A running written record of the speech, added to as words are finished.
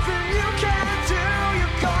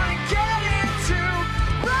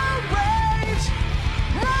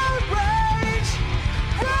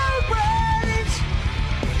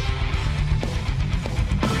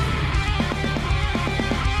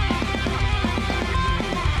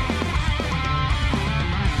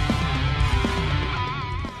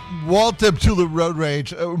Walt Deptula Road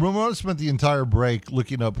Rage. Ramona spent the entire break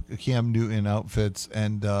looking up Cam Newton outfits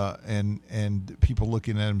and people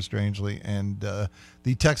looking at him strangely. And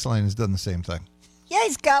the text line has done the same thing. Yeah,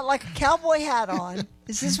 he's got like a cowboy hat on.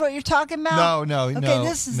 Is this what you're talking about? No. Okay,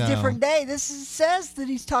 this is a different day. Says that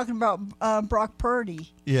he's talking about Brock Purdy.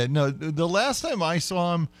 Yeah, no. The last time I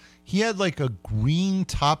saw him, he had like a green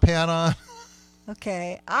top hat on.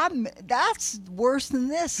 Okay, that's worse than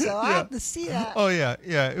this, so I have to see that. Oh yeah.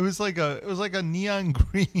 It was like a neon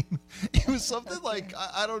green. It was something like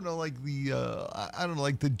I don't know, like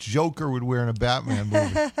the Joker would wear in a Batman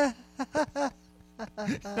movie.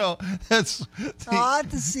 No, I'll have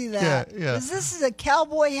to see that. Yeah. Because this is a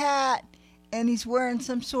cowboy hat, and he's wearing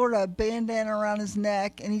some sort of bandana around his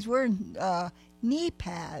neck, and he's wearing knee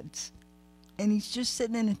pads, and he's just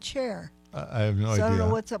sitting in a chair. I have no idea. So I don't know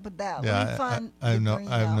what's up with that. Yeah, Let me find I have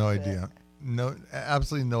no outfit. idea. No,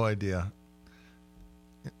 absolutely no idea.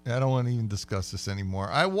 I don't want to even discuss this anymore.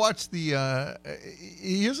 I watched the.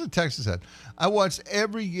 Here's what Texas said. I watched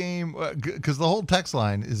every game because the whole text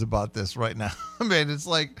line is about this right now. I mean, it's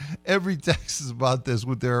like every text is about this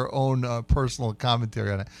with their own personal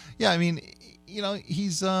commentary on it. Yeah, I mean, he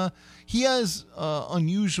has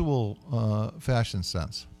unusual fashion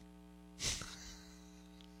sense.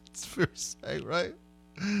 It's fair to say, right?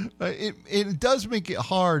 It does make it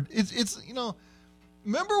hard. It's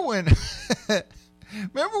remember when.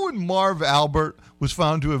 Remember when Marv Albert was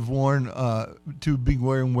found to have to be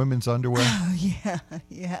wearing women's underwear? Oh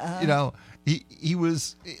yeah. He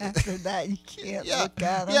was. After that, you can't look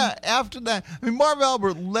at him. Yeah, after that, I mean, Marv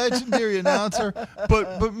Albert, legendary announcer,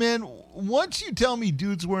 but man, once you tell me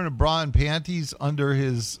dude's wearing a bra and panties under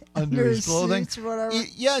his clothing, suits or whatever.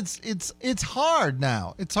 It's hard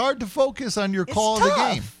now. It's hard to focus on your call of the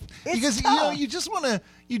game because tough. you just want to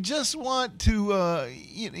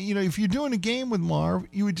if you're doing a game with Marv,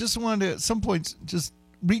 you would just want to at some point just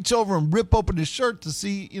reach over and rip open his shirt to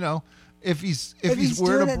see if he's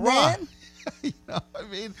wearing a bra. I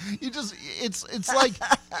mean, it's like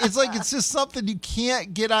it's just something you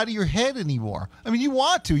can't get out of your head anymore. I mean, you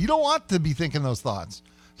don't want to be thinking those thoughts.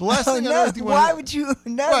 The last thing on earth you want. Why would you?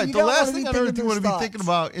 No, right. You the don't last thing want on earth you want to be thinking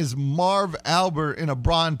about is Marv Albert in a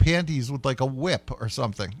bra and panties with like a whip or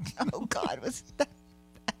something. Oh God, was that?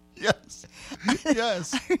 Yes.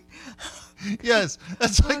 Yes.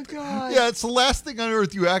 That's like, God. yeah, it's the last thing on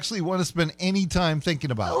earth you actually want to spend any time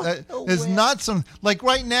thinking about. There's not some, like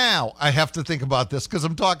right now, I have to think about this because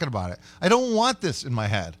I'm talking about it. I don't want this in my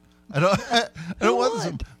head. I don't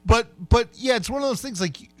want this. But yeah, it's one of those things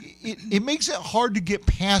like it makes it hard to get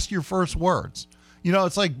past your first words.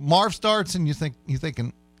 It's like Marv starts and you're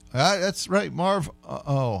thinking, that's right, Marv.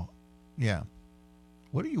 Oh, yeah.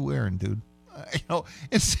 What are you wearing, dude?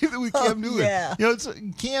 And same thing with Cam Newton. Yeah. It's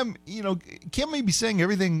Cam. Cam may be saying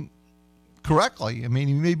everything correctly. I mean,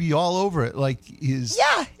 he may be all over it, like his.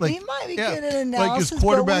 Yeah, like, he might be good at analysis, like his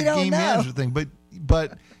quarterback but we don't game know. manager thing.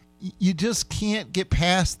 But you just can't get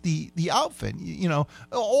past the outfit.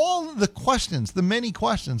 All the questions, the many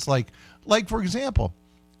questions, like for example,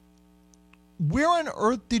 where on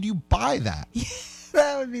earth did you buy that?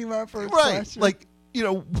 That would be my first question. Like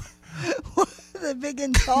the big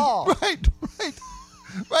and tall. Right.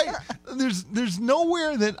 There's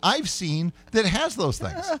nowhere that I've seen that has those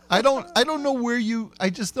things. I don't know where I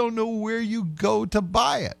just don't know where you go to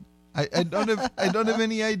buy it. I don't have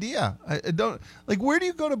any idea. I don't where do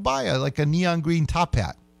you go to buy a neon green top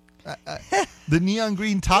hat? The neon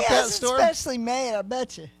green top hat store? It's specially made, I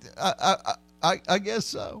bet you. I guess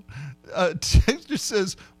so. Texter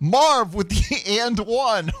says Marv with the and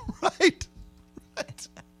one. Right.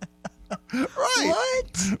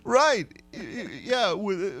 What? Right. Yeah.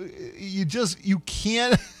 You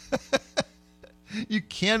can't. You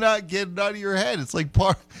cannot get it out of your head. It's like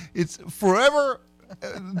it's forever.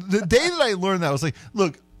 The day that I learned that, I was like,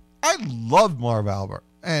 look, I love Marv Albert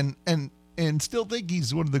and still think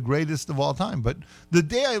he's one of the greatest of all time. But the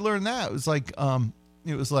day I learned that, it was like,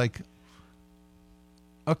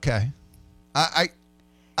 okay,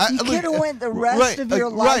 You could have went the rest of your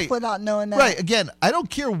life without knowing that. Right. Again, I don't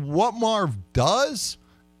care what Marv does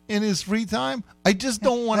in his free time. I just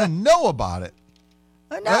don't want to know about it.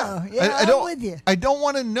 I know. Yeah, I'm with you. I don't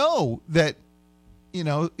want to know that,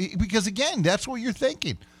 because again, that's what you're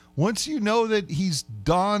thinking. Once you know that he's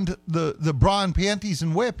donned the bra and panties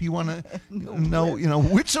and whip, you want to know,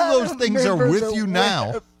 which of those things are with you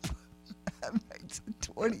now. That makes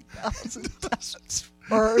 20,000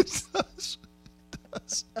 words.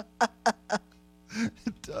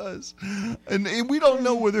 It does. And we don't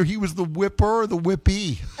know whether he was the whipper or the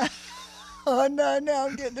whippy. Oh, no,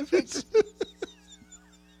 I'm getting the picture.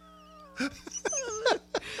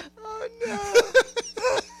 No,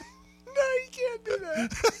 you can't do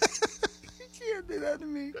that. You can't do that to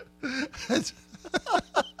me.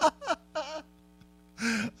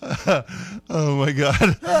 Oh my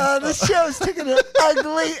God! The show's taking an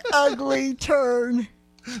ugly, ugly turn.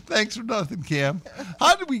 Thanks for nothing, Cam.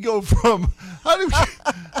 How do we go from most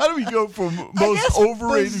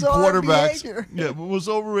overrated quarterbacks? Behavior. Yeah, most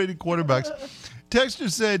overrated quarterbacks.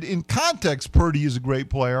 Texter said, in context, Purdy is a great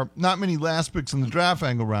player. Not many last picks in the draft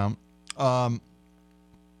hang around.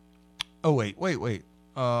 Wait.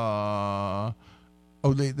 Now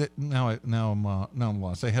I'm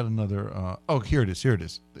lost. I had another. Here it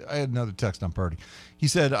is. I had another text on Purdy. He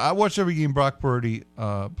said, I watched every game Brock Purdy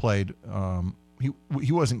played.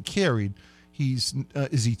 He wasn't carried. Is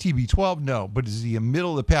he TB12? No, but is he a middle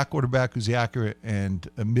of the pack quarterback who's accurate and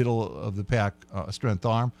a middle of the pack strength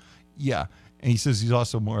arm? Yeah, and he says he's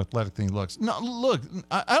also more athletic than he looks. No, look,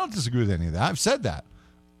 I don't disagree with any of that. I've said that,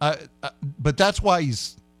 but that's why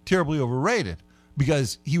he's terribly overrated,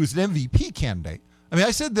 because he was an MVP candidate. I mean,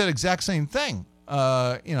 I said that exact same thing,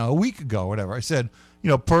 a week ago or whatever. I said,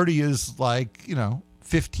 Purdy is like,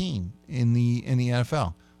 15 in the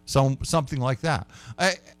NFL. Something like that.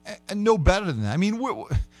 I no better than that. I mean,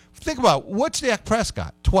 think about what's Dak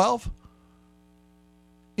Prescott, 12?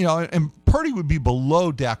 And Purdy would be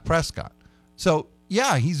below Dak Prescott. So,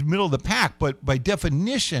 yeah, he's middle of the pack, but by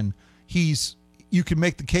definition, you can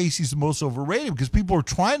make the case he's the most overrated because people are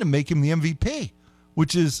trying to make him the MVP,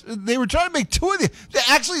 which is, they were trying to make two of them. They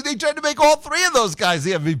tried to make all three of those guys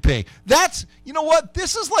the MVP. That's, you know what?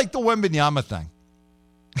 This is like the Wembanyama thing.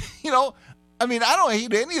 I mean, I don't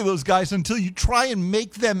hate any of those guys until you try and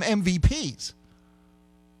make them MVPs.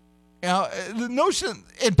 The notion,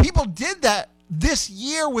 and people did that this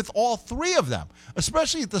year with all three of them,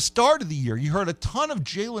 especially at the start of the year. You heard a ton of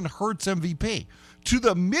Jalen Hurts MVP. To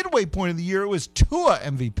the midway point of the year, it was Tua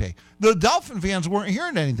MVP. The Dolphin fans weren't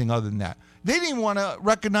hearing anything other than that. They didn't even want to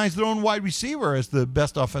recognize their own wide receiver as the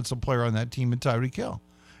best offensive player on that team in Tyreek Hill.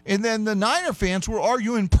 And then the Niner fans were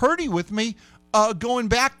arguing Purdy with me going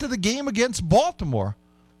back to the game against Baltimore.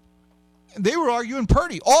 They were arguing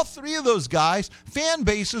Purdy. All three of those guys, fan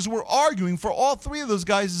bases were arguing for all three of those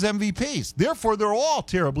guys as MVPs. Therefore, they're all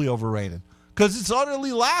terribly overrated because it's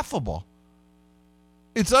utterly laughable.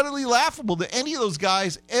 It's utterly laughable that any of those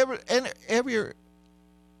guys ever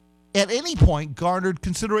at any point garnered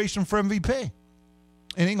consideration for MVP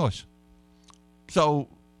in English. So,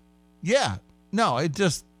 yeah, no, it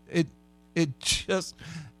just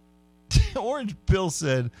Orange Bill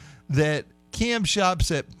said that Cam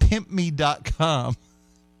shops at pimpme.com.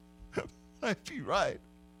 Might be right.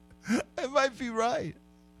 It might be right.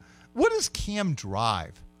 What does Cam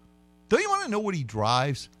drive? Don't you want to know what he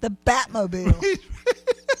drives? The Batmobile.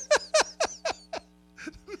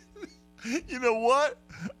 You know what?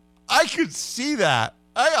 I could see that.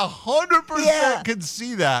 I 100% could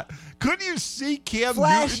see that. Couldn't you see Cam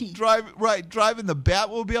Newton driving the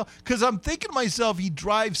Batmobile? Because I'm thinking to myself, he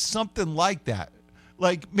drives something like that.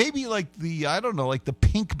 Like maybe like the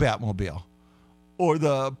pink Batmobile. Or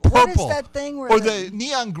the purple. What is that thing? Or the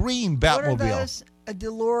neon green Batmobile. What are those? A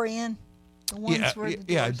DeLorean? The ones where the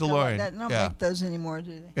DeLorean. Like they don't make those anymore,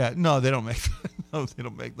 do they? Yeah, no, they don't make. No, they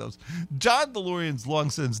don't make those. John DeLorean's long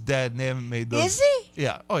since dead, and they haven't made those. Is he?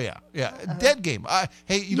 Yeah. Oh yeah. Yeah. Dead game.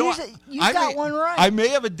 Hey, you know what? You got one right. I may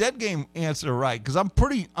have a dead game answer right because I'm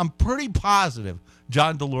pretty positive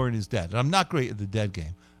John DeLorean is dead, and I'm not great at the dead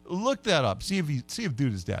game. Look that up. See if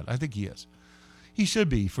dude is dead. I think he is. He should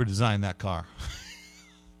be for designing that car.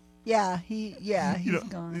 Yeah. He's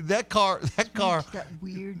gone. That car. That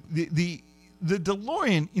weird. The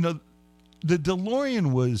DeLorean, the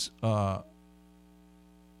DeLorean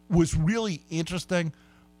was really interesting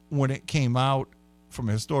when it came out from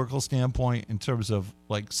a historical standpoint in terms of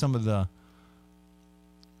like some of the,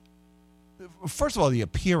 first of all, the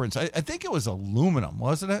appearance. I think it was aluminum,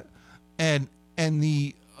 wasn't it? And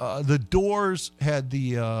the doors had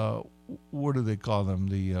the what do they call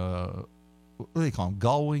them? What do they call them?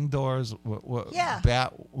 Gull wing doors?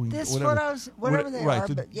 Bat wing, whatever they are,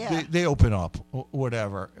 but yeah. They open up,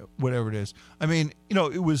 whatever it is. I mean,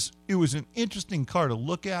 it was an interesting car to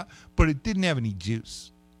look at, but it didn't have any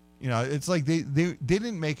juice. It's like they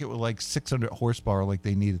didn't make it with like 600 horsepower like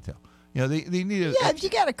they needed to. They needed. Yeah, if you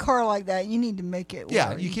got a car like that, you need to make it.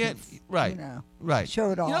 Yeah, you can't. Right. Right.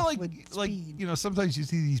 Show it off. With speed. Sometimes you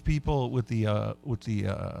see these people with the I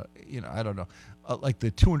don't know, like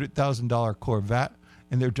the $200,000 Corvette,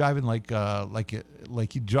 and they're driving like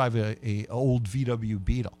you drive a old VW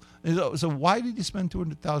Beetle. And so why did you spend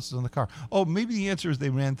 $200,000 on the car? Oh, maybe the answer is they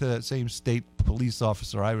ran to that same state police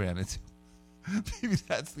officer I ran into. Maybe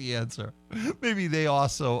that's the answer. Maybe they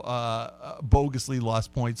also bogusly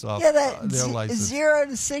lost points off their license. 0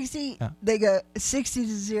 to 60, they go 60 to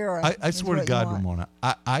 0. I swear to God, Ramona,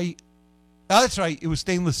 that's right. It was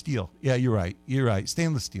stainless steel. Yeah, you're right. You're right.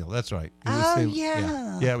 Stainless steel. That's right.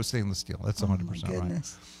 Yeah. Yeah, it was stainless steel. That's 100% right.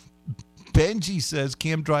 Benji says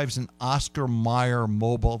Cam drives an Oscar Mayer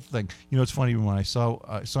mobile thing. You know, it's funny when I saw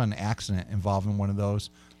an accident involving one of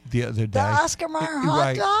those the other day. The Oscar Mayer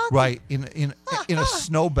hot dog? Right. In a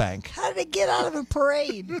snowbank. How did it get out of a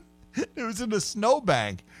parade? It was in a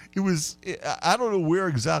snowbank. I don't know where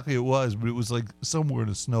exactly it was, but it was like somewhere in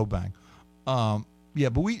a snowbank. Yeah,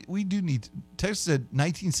 but we do need. Text said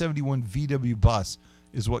 1971 VW bus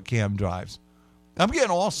is what Cam drives. I'm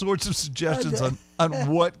getting all sorts of suggestions on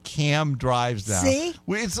what Cam drives now. See?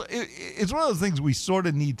 It's one of those things we sort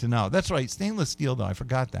of need to know. That's right, stainless steel, though. I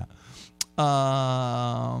forgot that.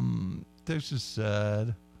 Texas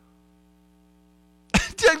said,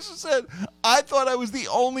 I thought I was the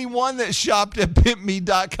only one that shopped at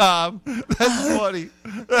pimpme.com. That's funny.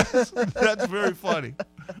 That's very funny.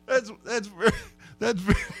 That's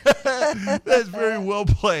very well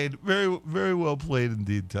played. Very, very well played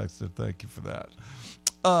indeed, Texter. Thank you for that.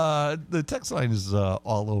 The text line is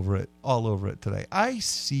all over it today. I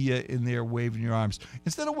see you in there waving your arms.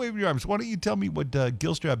 Instead of waving your arms, why don't you tell me what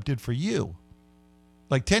Gilstrap did for you?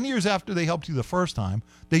 Like 10 years after they helped you the first time,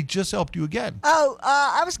 they just helped you again. Oh,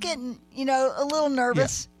 I was getting, a little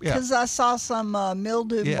nervous because I saw some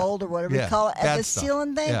mildew, mold, or whatever you call it, at the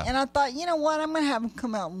ceiling thing. Yeah. And I thought, you know what, I'm going to have them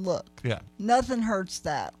come out and look. Yeah. Nothing hurts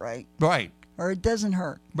that, right? Right. Or it doesn't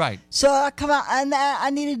hurt. Right. So I come out, and I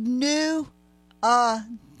needed new, the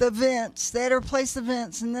vents. They had to replace the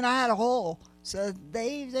vents, and then I had a hole. So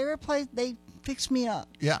they fixed me up.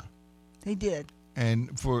 Yeah. They did. And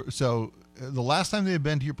the last time they had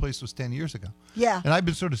been to your place was 10 years ago. Yeah. And I've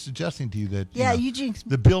been sort of suggesting to you that Eugene,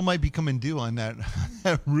 the bill might be coming due on that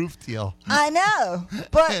roof deal. I know.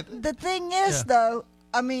 But the thing is, though,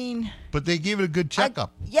 I mean. But they gave it a good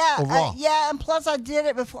checkup. Overall. And plus I did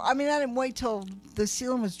it before. I mean, I didn't wait till the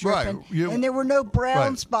ceiling was dripping. Right. And there were no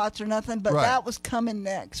brown spots or nothing, but that was coming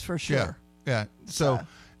next for sure. Yeah. So.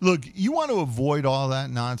 Look, you want to avoid all that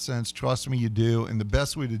nonsense. Trust me, you do. And the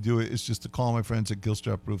best way to do it is just to call my friends at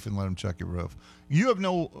Gilstrap Roof and let them check your roof. You have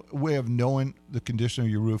no way of knowing the condition of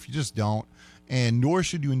your roof. You just don't. And nor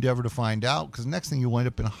should you endeavor to find out, because the next thing you'll end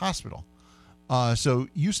up in a hospital. So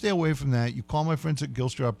you stay away from that. You call my friends at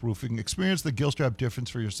Gilstrap Roofing. Experience the Gilstrap difference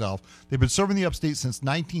for yourself. They've been serving the upstate since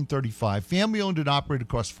 1935. Family-owned and operated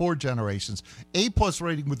across 4 generations. A-plus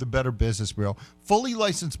rating with the Better Business Bureau. Fully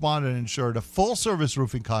licensed, bonded, and insured. A full-service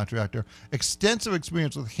roofing contractor. Extensive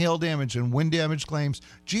experience with hail damage and wind damage claims.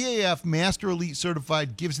 GAF Master Elite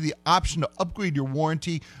Certified gives you the option to upgrade your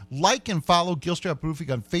warranty. Like and follow Gilstrap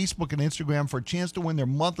Roofing on Facebook and Instagram for a chance to win their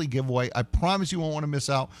monthly giveaway. I promise you won't want to miss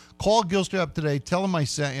out. Call Gilstrap today. Tell them I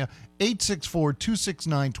sent you.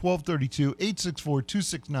 864-269-1232,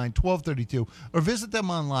 864-269-1232, or visit them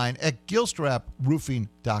online at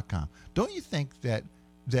gilstraproofing.com. Don't you think that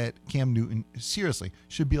Cam Newton, seriously,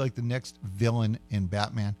 should be like the next villain in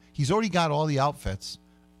Batman? He's already got all the outfits.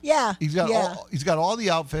 Yeah. He's got all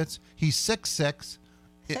the outfits. He's 6'6".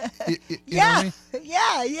 I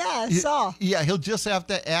saw. Yeah, he'll just have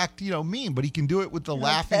to act, mean, but he can do it with the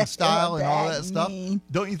laughing style and all that stuff.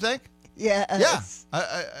 Don't you think? Yeah. Yeah.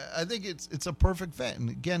 I think it's a perfect fit. And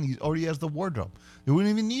again, he already has the wardrobe. He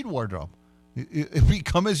wouldn't even need wardrobe. It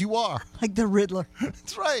become as you are. Like the Riddler.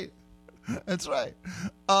 That's right.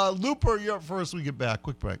 Looper, you're up first. We get back.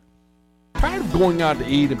 Quick break. Tired of going out to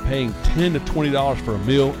eat and paying $10 to $20 for a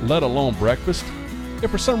meal, let alone breakfast?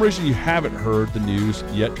 If for some reason you haven't heard the news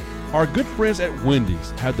yet, our good friends at Wendy's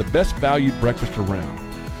have the best valued breakfast around.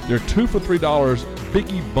 Their 2 for $3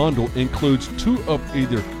 Biggie Bundle includes 2 of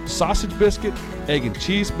either sausage biscuit, egg and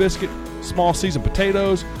cheese biscuit, small seasoned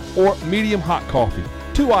potatoes, or medium hot coffee.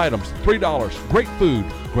 2 items, $3. Great food,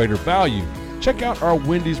 greater value. Check out our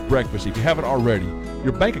Wendy's breakfast if you haven't already.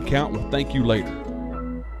 Your bank account will thank you later.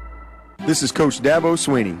 This is Coach Dabo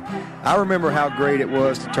Sweeney. I remember how great it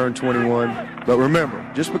was to turn 21, but remember,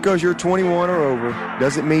 just because you're 21 or over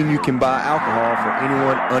doesn't mean you can buy alcohol for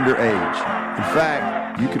anyone underage. In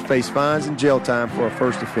fact, you could face fines and jail time for a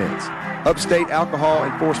first offense. Upstate alcohol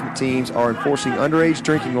enforcement teams are enforcing underage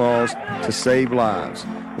drinking laws to save lives.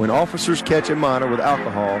 When officers catch a minor with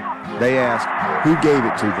alcohol, they ask, who gave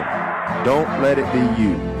it to them? Don't let it be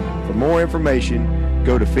you. For more information,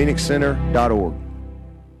 go to phoenixcenter.org.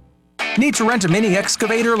 Need to rent a mini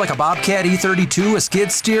excavator like a Bobcat E32, a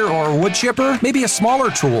skid steer, or a wood chipper? Maybe a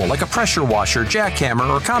smaller tool like a pressure washer, jackhammer,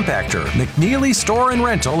 or compactor? McNeely Store and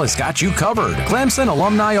Rental has got you covered. Clemson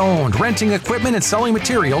alumni owned, renting equipment and selling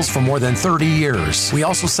materials for more than 30 years. We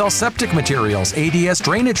also sell septic materials, ADS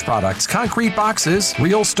drainage products, concrete boxes,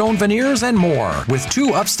 real stone veneers, and more. With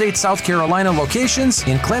 2 upstate South Carolina locations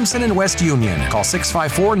in Clemson and West Union. Call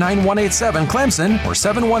 654-9187 Clemson or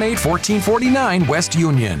 718-1449 West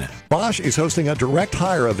Union. Bosch is hosting a direct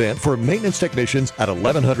hire event for maintenance technicians at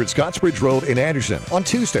 1100 Scottsbridge Road in Anderson on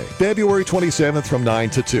Tuesday, February 27th from 9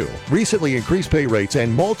 to 2. Recently increased pay rates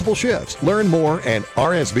and multiple shifts. Learn more and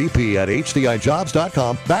RSVP at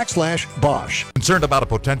hdijobs.com/Bosch. Concerned about a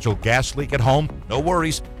potential gas leak at home? No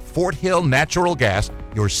worries. Fort Hill Natural Gas,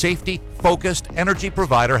 your safety-focused energy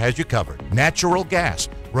provider, has you covered. Natural gas,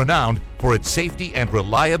 renowned for its safety and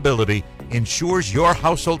reliability, ensures your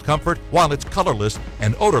household comfort while it's colorless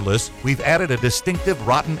and odorless. We've added a distinctive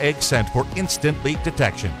rotten egg scent for instant leak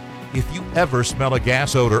detection. If you ever smell a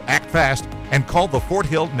gas odor, act fast and call the Fort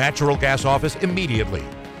Hill Natural Gas office immediately.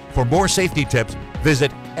 For more safety tips,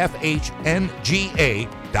 visit FHNGA.com.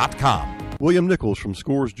 William Nichols from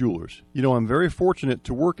Scores Jewelers. You know, I'm very fortunate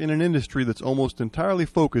to work in an industry that's almost entirely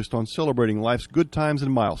focused on celebrating life's good times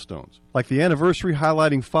and milestones. Like the anniversary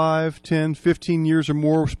highlighting 5, 10, 15 years or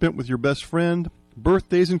more spent with your best friend,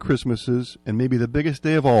 birthdays and Christmases, and maybe the biggest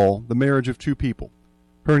day of all, the marriage of 2 people.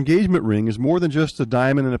 Her engagement ring is more than just a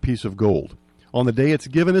diamond and a piece of gold. On the day it's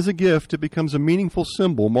given as a gift, it becomes a meaningful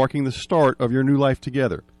symbol marking the start of your new life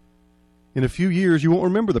together. In a few years, you won't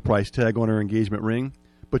remember the price tag on her engagement ring,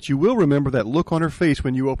 but you will remember that look on her face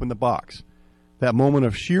when you open the box. That moment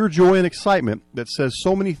of sheer joy and excitement that says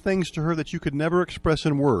so many things to her that you could never express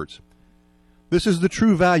in words. This is the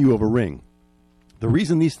true value of a ring. The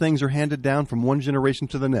reason these things are handed down from one generation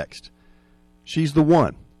to the next. She's the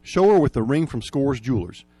one. Show her with the ring from Scores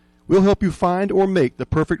Jewelers. We'll help you find or make the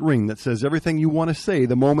perfect ring that says everything you want to say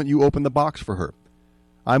the moment you open the box for her.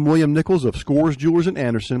 I'm William Nichols of Scores Jewelers in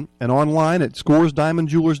Anderson and online at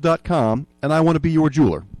scoresdiamondjewelers.com, and I want to be your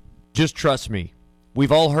jeweler. Just trust me.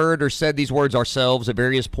 We've all heard or said these words ourselves at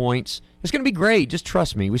various points. It's going to be great. Just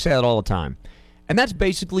trust me. We say that all the time. And that's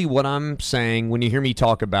basically what I'm saying when you hear me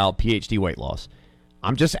talk about PhD weight loss.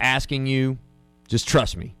 I'm just asking you, just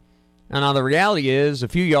trust me. And now the reality is, a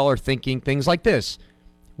few of y'all are thinking things like this.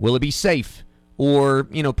 Will it be safe? Or,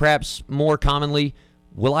 perhaps more commonly,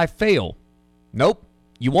 will I fail? Nope.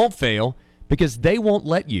 You won't fail because they won't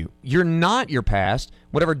let you. You're not your past.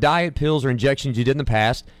 Whatever diet, pills, or injections you did in the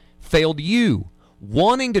past failed you.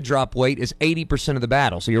 Wanting to drop weight is 80% of the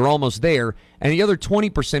battle, so you're almost there. And the other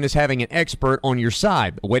 20% is having an expert on your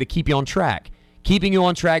side, a way to keep you on track. Keeping you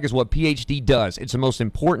on track is what PhD does. It's the most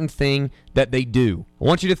important thing that they do. I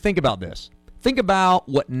want you to think about this. Think about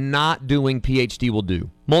what not doing PhD will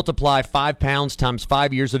do. Multiply 5 pounds times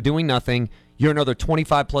 5 years of doing nothing. You're another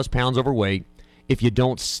 25 plus pounds overweight. If you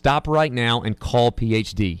don't stop right now and call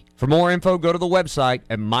PhD. For more info, go to the website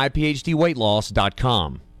at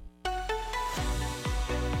myphdweightloss.com.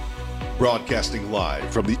 Broadcasting live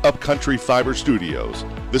from the Upcountry Fiber Studios,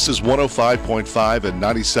 this is 105.5 and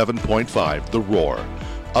 97.5 The Roar.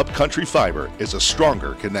 Upcountry Fiber is a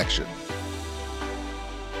stronger connection.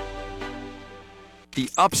 The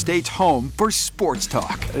Upstate's home for sports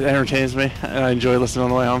talk. It entertains me, and I enjoy listening on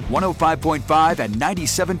the way home. 105.5 and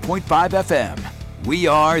 97.5 FM. We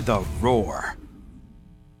are The Roar.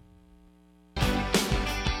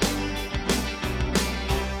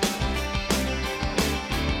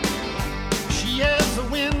 She has the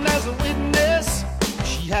wind as a witness.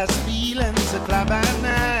 She has feelings that fly by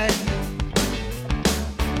night.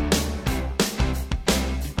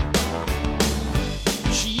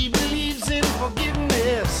 She believes in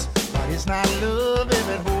forgiveness, but it's not love if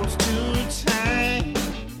it holds too tight.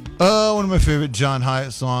 One of my favorite John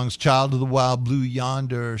Hyatt songs, Child of the Wild Blue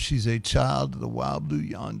Yonder. She's a child of the Wild Blue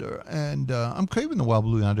Yonder. And I'm craving the Wild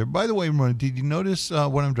Blue Yonder. By the way, Maroon, did you notice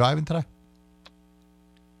when I'm driving today?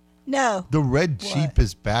 No. The red Jeep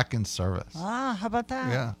is back in service. Ah, how about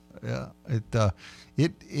that? Yeah.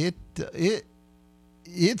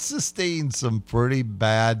 It sustained some pretty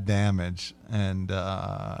bad damage, and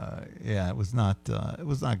it was not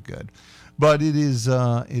good. But it is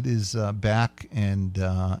back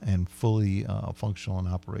and fully functional and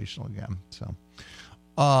operational again. So,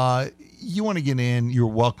 you want to get in? You're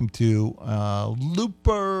welcome to.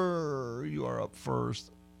 Looper, you are up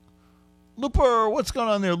first. Looper, what's going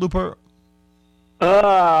on there, Looper?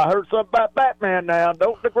 I heard something about Batman now.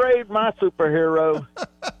 Don't degrade my superhero.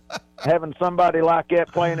 Having somebody like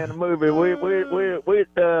that playing in a movie,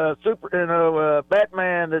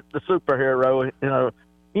 Batman is the superhero.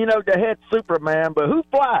 they had Superman, but who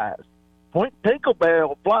flies?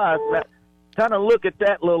 Tinkerbell flies. Kind of look at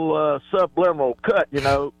that little subliminal cut,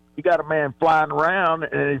 You got a man flying around,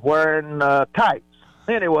 and he's wearing tights.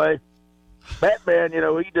 Anyway, Batman, he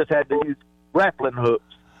just had to use grappling hooks.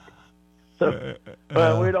 So,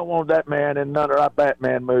 we don't want that man in none of our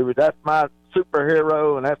Batman movies. That's my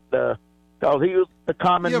superhero, and that's because he was the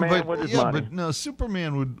common man with his money. But no,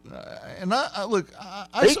 Superman would, and I look,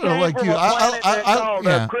 I sort of like you.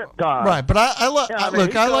 Krypton. Right, but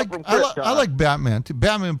I like Batman too.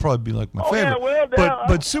 Batman would probably be like my favorite.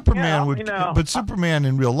 But Superman but Superman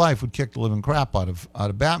in real life would kick the living crap out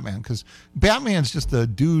of Batman, because Batman's just a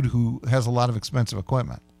dude who has a lot of expensive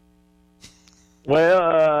equipment.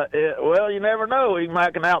 Well, you never know. He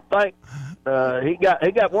might can outthink. He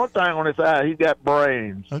got one thing on his eye. He's got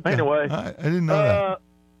brains. Okay. Anyway, I didn't know that.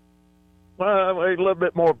 Well, a little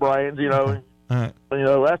bit more brains, All right.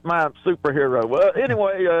 That's my superhero. Well,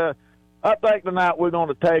 anyway, I think tonight we're going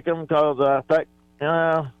to take him because I think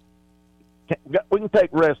we can take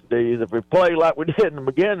rest days if we play like we did in the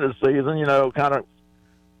beginning of the season. Kind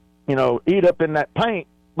of, eat up in that paint.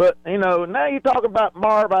 But now you talk about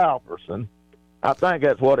Marv Alperson. I think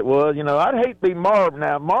that's what it was. I'd hate to be Marv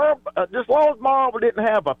now. Marv, just as long as Marv didn't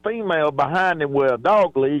have a female behind him with a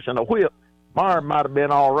dog leash and a whip, Marv might have been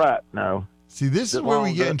all right. No. See, this is where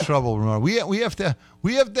we get in trouble. Remember, we have to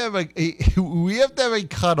have a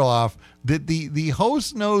cutoff that the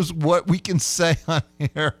host knows what we can say on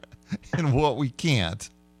here and what we can't.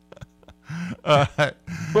 But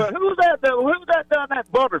who's that done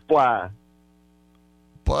that butterfly?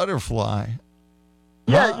 Butterfly.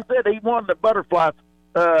 Yeah, you said he won the butterfly,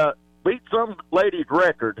 beat some lady's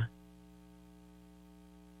record.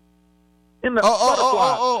 In the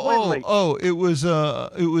it was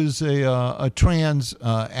a trans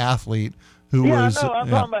athlete who was. Yeah, I know. I'm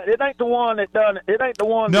talking about. It ain't the one that done it. It ain't the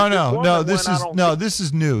one. No. This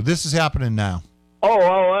is new. This is happening now.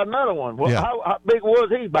 Oh, another one. Well, yeah. How big was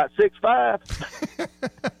he? About 6'5"?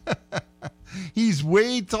 He's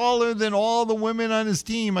way taller than all the women on his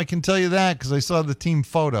team. I can tell you that because I saw the team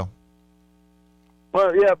photo.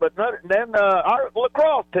 Well, yeah, but then our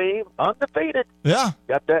lacrosse team, undefeated. Yeah.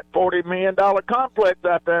 Got that $40 million complex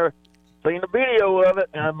out there. Seen the video of it,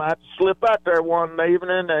 and I might slip out there one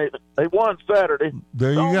evening. They won Saturday.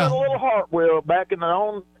 There you go. A little Hartwell back in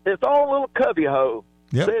its own little cubby hole.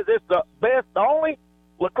 Yep. Says it's the only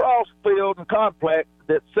lacrosse field and complex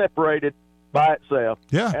that's separated by itself.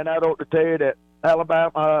 Yeah. And I don't to tell you that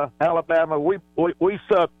Alabama, we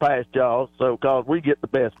suck past y'all, so because we get the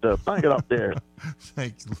best stuff. Thank it up there.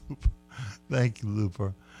 Thank you,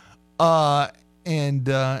 Looper.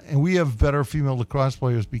 And we have better female lacrosse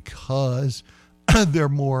players because they're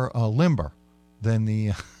more limber than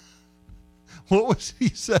the. What was he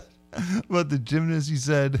said about the gymnast? He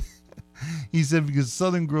said because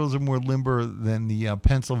Southern girls are more limber than the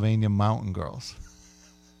Pennsylvania mountain girls.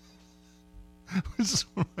 Which is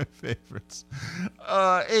one of my favorites.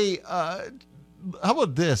 Hey, how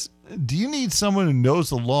about this? Do you need someone who knows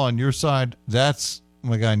the law on your side? That's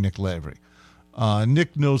my guy, Nick Lavery.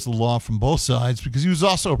 Nick knows the law from both sides because he was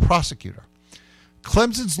also a prosecutor.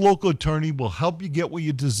 Clemson's local attorney will help you get what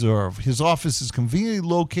you deserve. His office is conveniently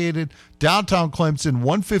located downtown Clemson,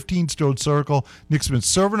 115 Stone Circle. Nick's been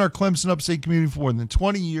serving our Clemson upstate community for more than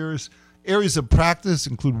 20 years. Areas of practice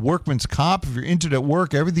include workman's comp. If you're injured at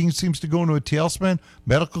work, everything seems to go into a tailspin.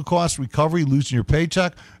 Medical costs, recovery, losing your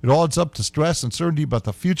paycheck. It all adds up to stress, uncertainty about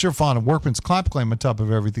the future. Filing a workman's comp claim on top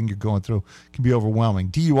of everything you're going through can be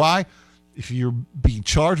overwhelming. DUI, if you're being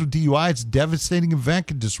charged with DUI, it's a devastating event,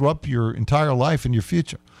 can disrupt your entire life and your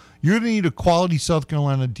future. You're going to need a quality South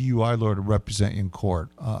Carolina DUI lawyer to represent you in court.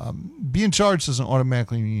 Being charged doesn't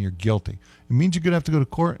automatically mean you're guilty. It means you're going to have to go to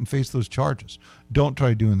court and face those charges. Don't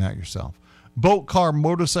try doing that yourself. Boat, car,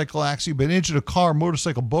 motorcycle accident. You've been injured in a car,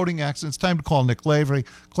 motorcycle, boating accident. It's time to call Nick Lavery,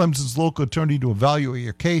 Clemson's local attorney, to evaluate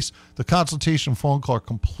your case. The consultation phone call are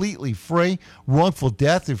completely free. Wrongful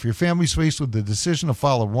death. If your family's faced with the decision to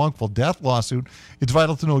file a wrongful death lawsuit, it's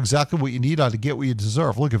vital to know exactly what you need to get what you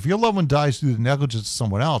deserve. Look, if your loved one dies due to the negligence of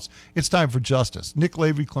someone else, it's time for justice. Nick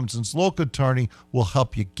Lavery, Clemson's local attorney, will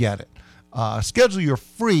help you get it. Schedule your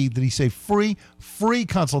free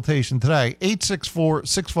consultation today,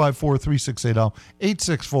 864-654-3680,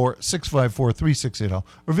 864-654-3680,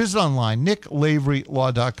 or visit online,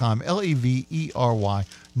 nicklaverylaw.com, L-E-V-E-R-Y,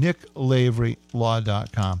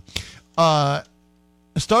 nicklaverylaw.com.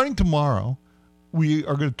 Starting tomorrow, we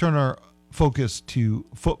are going to turn our focus to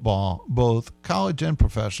football, both college and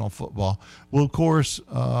professional football. We'll, of course,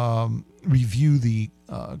 review the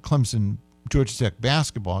Clemson Georgia Tech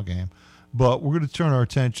basketball game. but we're going to turn our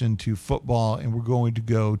attention to football, and we're going to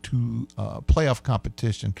go to playoff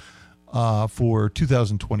competition for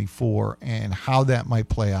 2024 and how that might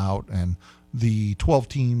play out, and the 12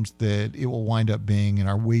 teams that it will wind up being in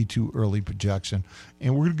our way too early projection.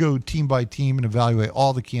 And we're going to go team by team and evaluate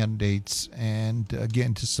all the candidates and get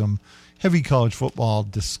into some heavy college football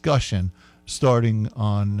discussion starting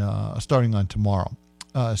on tomorrow.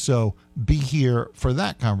 So be here for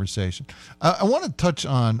that conversation. I want to touch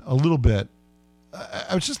on a little bit.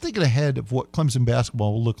 I was just thinking ahead of what Clemson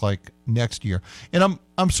basketball will look like next year, and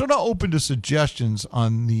I'm sort of open to suggestions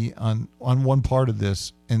on one part of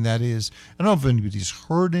this, and that is, I don't know if anybody's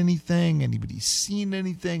heard anything, anybody's seen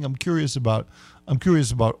anything. I'm curious about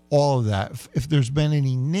all of that. If there's been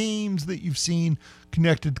any names that you've seen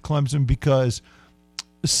connected to Clemson, because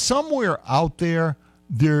somewhere out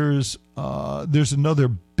there's another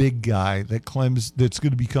big guy that's going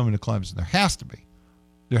to be coming to Clemson. There has to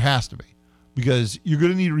be. Because you're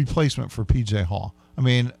going to need a replacement for P.J. Hall. I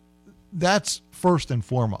mean, that's first and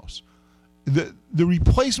foremost. The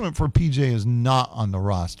replacement for P.J. is not on the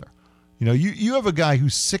roster. You know, you have a guy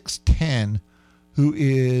who's 6'10", who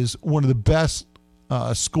is one of the best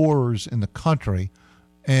scorers in the country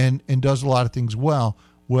and does a lot of things well.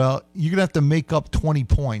 Well, you're going to have to make up 20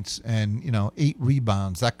 points and, 8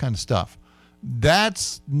 rebounds, that kind of stuff.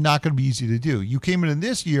 That's not going to be easy to do. You came in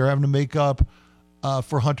this year having to make up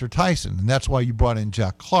for Hunter Tyson, and that's why you brought in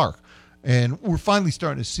Jack Clark. And we're finally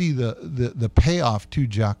starting to see the payoff to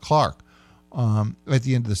Jack Clark at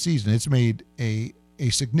the end of the season. It's made a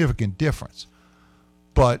significant difference.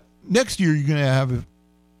 But next year you're going to have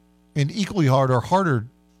an equally hard or harder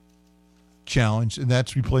challenge, and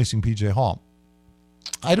that's replacing P.J. Hall.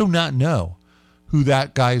 I do not know who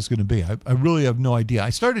that guy is going to be. I really have no idea.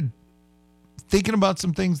 I started thinking about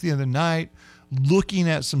some things the other night, looking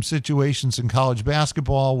at some situations in college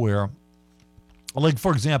basketball where, like,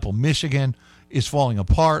 for example, Michigan is falling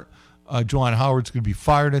apart. Juwan Howard's going to be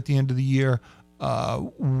fired at the end of the year.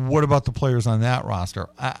 What about the players on that roster?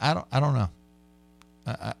 I don't know.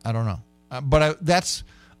 I don't know. But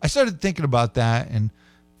I started thinking about that and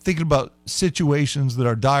thinking about situations that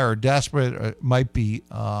are dire or desperate, or might be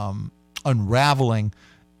unraveling.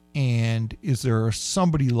 And is there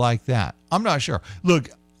somebody like that? I'm not sure. Look,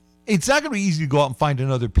 it's not going to be easy to go out and find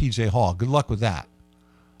another P.J. Hall. Good luck with that.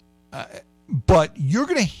 But you're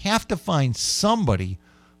going to have to find somebody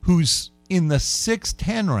who's in the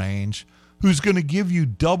 6'10" range, who's going to give you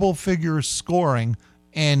double-figure scoring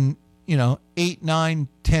and, 8, 9,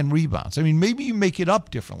 10 rebounds. I mean, maybe you make it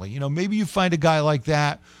up differently. Maybe you find a guy like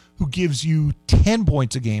that who gives you 10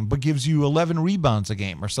 points a game but gives you 11 rebounds a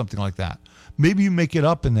game or something like that. Maybe you make it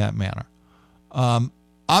up in that manner. I'm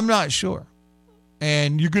not sure.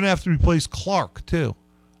 And you're going to have to replace Clark too,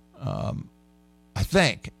 I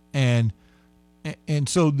think. And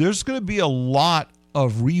so there's going to be a lot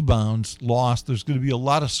of rebounds lost. There's going to be a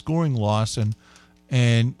lot of scoring loss, and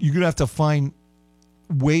you're going to have to find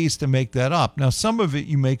ways to make that up. Now, some of it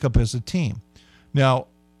you make up as a team. Now,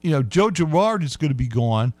 Joe Girard is going to be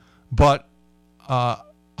gone, but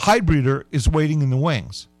Heidbreder is waiting in the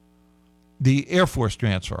wings, the Air Force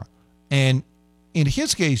transfer. And in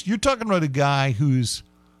his case, you're talking about a guy who's,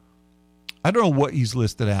 I don't know what he's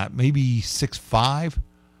listed at, maybe 6'5".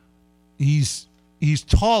 He's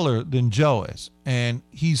taller than Joe is, and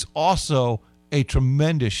he's also a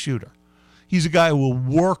tremendous shooter. He's a guy who will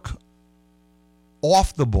work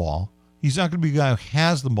off the ball. He's not going to be a guy who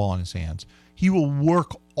has the ball in his hands. He will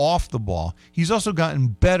work off the ball. He's also gotten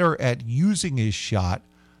better at using his shot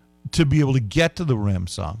to be able to get to the rim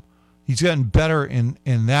some. He's gotten better in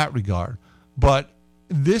that regard. But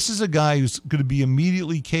this is a guy who's going to be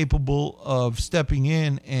immediately capable of stepping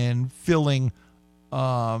in and filling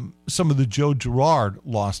some of the Joe Girard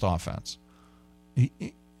lost offense.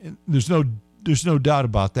 There's no doubt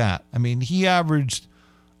about that. I mean, he averaged,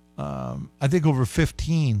 I think, over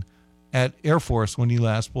 15 at Air Force when he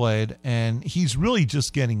last played, and he's really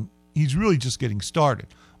just getting started.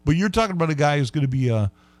 But you're talking about a guy who's going to be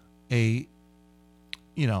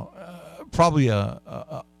probably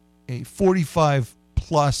a 45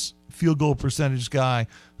 plus field goal percentage guy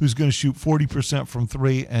who's going to shoot 40% from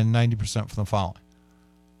 3 and 90% from the foul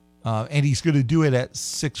line. And he's going to do it at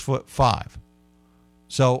 6'5".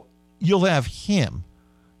 So you'll have him.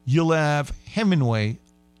 You'll have Hemingway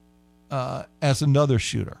as another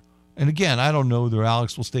shooter. And again, I don't know whether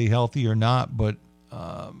Alex will stay healthy or not, but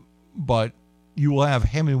you will have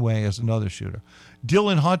Hemingway as another shooter.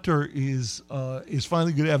 Dylan Hunter is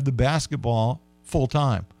finally going to have the basketball full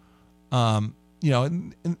time. And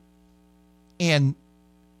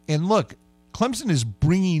look, Clemson is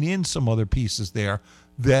bringing in some other pieces there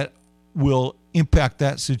that will impact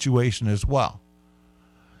that situation as well.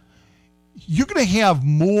 You're going to have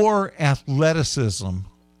more athleticism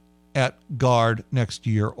at guard next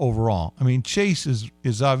year overall. I mean, Chase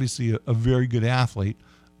is obviously a very good athlete,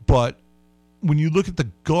 but when you look at the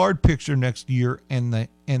guard picture next year and the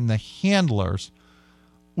handlers,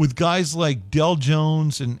 with guys like Del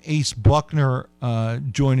Jones and Ace Buckner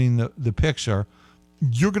joining the picture,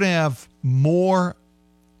 you're going to have more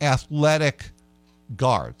athletic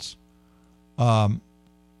guards. And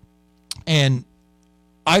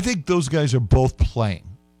I think those guys are both playing,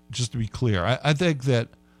 just to be clear. I think that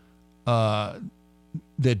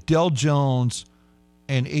that Del Jones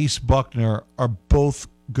and Ace Buckner are both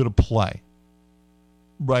going to play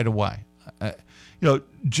right away.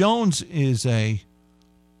 Jones is they're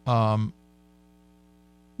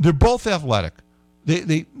both athletic.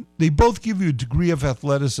 They both give you a degree of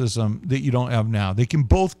athleticism that you don't have now. They can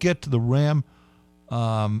both get to the rim.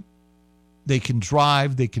 They can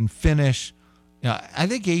drive. They can finish. I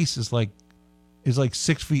think Ace is like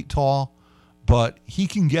 6 feet tall, but he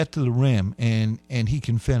can get to the rim and he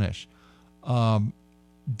can finish.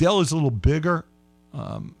 Dell is a little bigger.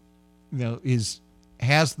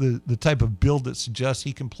 Has the type of build that suggests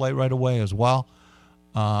he can play right away as well.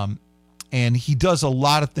 And he does a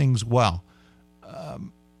lot of things well.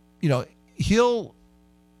 He'll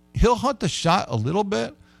hunt the shot a little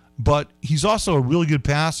bit, but he's also a really good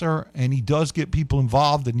passer, and he does get people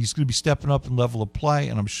involved, and he's going to be stepping up in level of play,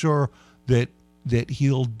 and I'm sure that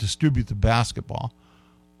he'll distribute the basketball.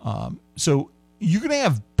 So you're going to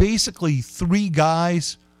have basically three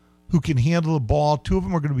guys who can handle the ball. Two of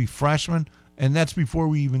them are going to be freshmen, and that's before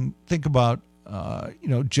we even think about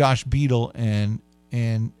Josh Beadle and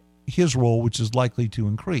his role, which is likely to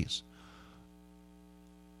increase.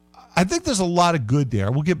 I think there's a lot of good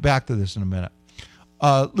there. We'll get back to this in a minute.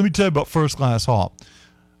 Let me tell you about First Class Halt.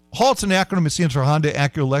 Halt's an acronym. It stands for Honda,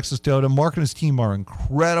 Acura, Lexus, Toyota. Mark and his team are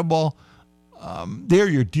incredible. They're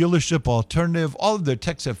your dealership alternative. All of their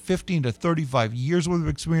techs have 15 to 35 years worth of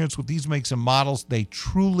experience with these makes and models. They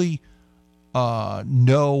truly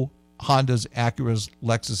know Hondas, Acuras,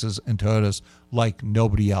 Lexuses, and Toyotas like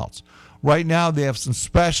nobody else. Right now, they have some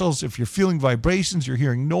specials. If you're feeling vibrations, you're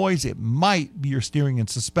hearing noise, it might be your steering and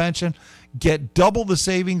suspension. Get double the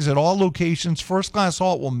savings at all locations. First Class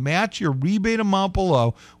Halt will match your rebate amount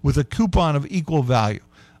below with a coupon of equal value.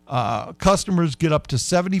 Customers get up to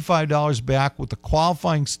 $75 back with the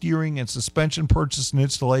qualifying steering and suspension purchase and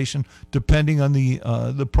installation, depending on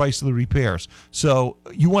the price of the repairs. So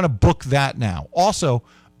you want to book that now. Also,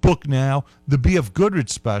 book now the BF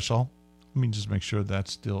Goodrich special. Let me just make sure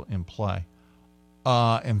that's still in play.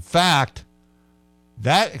 In fact,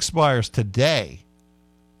 that expires today.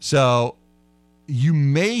 So you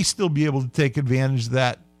may still be able to take advantage of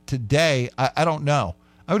that today. I don't know.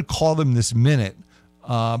 I would call them this minute.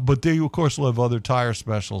 But they, of course, will have other tire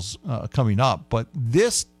specials coming up. But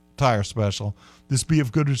this tire special, this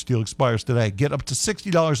BF Goodrich deal, expires today. Get up to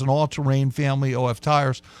 $60 on all-terrain family OF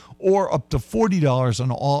tires or up to $40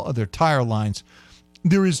 on all other tire lines.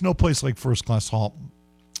 There is no place like First Class Halt.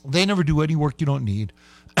 They never do any work you don't need.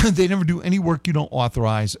 They never do any work you don't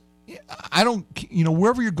authorize.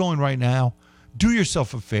 Wherever you're going right now, do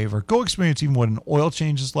yourself a favor. Go experience even what an oil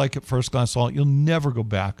change is like at First Class Halt. You'll never go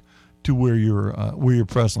back to where you're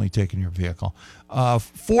presently taking your vehicle.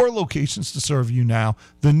 4 locations to serve you now.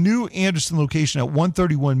 The new Anderson location at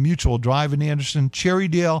 131 Mutual Drive in Anderson,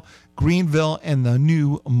 Cherrydale, Greenville, and the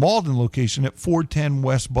new Malden location at 410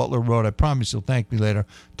 West Butler Road. I promise you'll thank me later.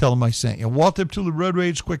 Tell them I sent you. Walter Tula Road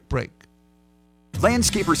Rage, quick break.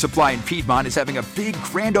 Landscaper Supply in Piedmont is having a big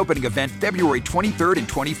grand opening event February 23rd and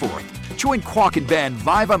 24th. Join Quack and Ben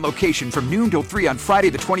live on location from noon till 3 on Friday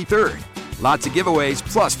the 23rd. Lots of giveaways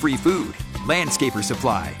plus free food. Landscaper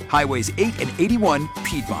Supply, Highways 8 and 81,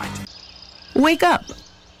 Piedmont. Wake up.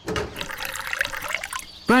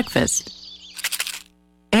 Breakfast.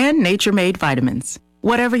 And Nature Made vitamins.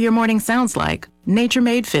 Whatever your morning sounds like, Nature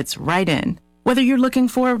Made fits right in. Whether you're looking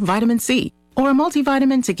for vitamin C or a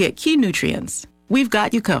multivitamin to get key nutrients, we've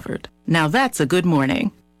got you covered. Now that's a good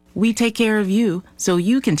morning. We take care of you so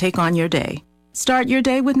you can take on your day. Start your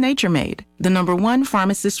day with Nature Made, the #1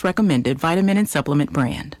 pharmacist-recommended vitamin and supplement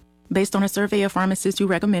brand. Based on a survey of pharmacists who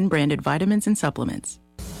recommend branded vitamins and supplements.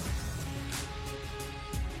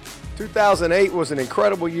 2008 was an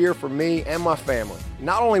incredible year for me and my family.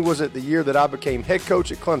 Not only was it the year that I became head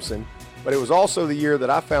coach at Clemson, but it was also the year that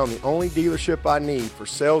I found the only dealership I need for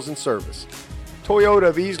sales and service. Toyota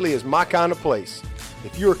of Easley is my kind of place.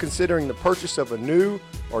 If you are considering the purchase of a new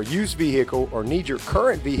or used vehicle or need your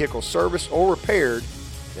current vehicle serviced or repaired,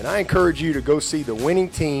 then I encourage you to go see the winning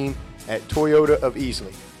team at Toyota of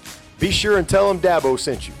Easley. Be sure and tell them Dabo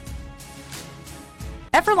sent you.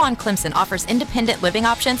 Everlong Clemson offers independent living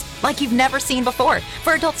options like you've never seen before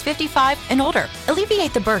for adults 55 and older.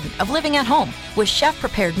 Alleviate the burden of living at home with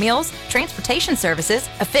chef-prepared meals, transportation services,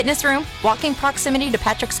 a fitness room, walking proximity to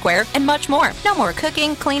Patrick Square, and much more. No more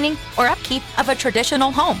cooking, cleaning, or upkeep of a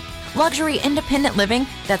traditional home. Luxury independent living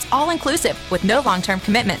that's all-inclusive with no long-term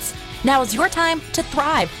commitments. Now is your time to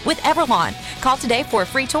thrive with Everlong. Call today for a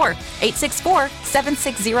free tour,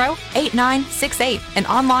 864-760-8968, and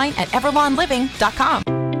online at everlongliving.com.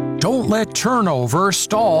 Don't let turnover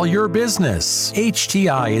stall your business.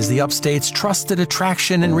 HTI is the Upstate's trusted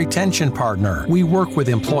attraction and retention partner. We work with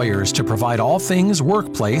employers to provide all things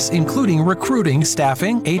workplace, including recruiting,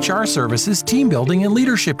 staffing, HR services, team building, and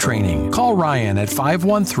leadership training. Call Ryan at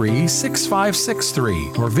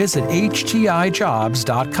 513-6563 or visit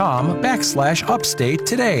htijobs.com/upstate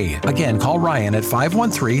today. Again, call Ryan at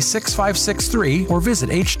 513-6563 or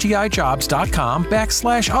visit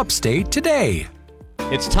htijobs.com/upstate today.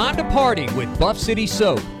 It's time to party with Buff City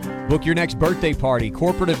Soap. Book your next birthday party,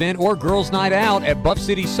 corporate event, or girls' night out at Buff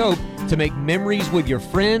City Soap to make memories with your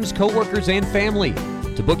friends, coworkers, and family.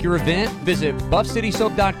 To book your event, visit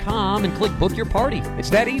buffcitysoap.com and click Book Your Party. It's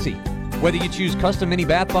that easy. Whether you choose custom mini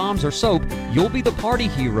bath bombs or soap, you'll be the party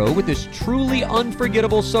hero with this truly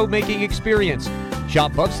unforgettable soap-making experience.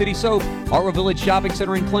 Shop Buff City Soap, Hartwell Village Shopping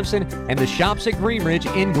Center in Clemson, and the shops at Green Ridge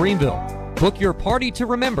in Greenville. Book your party to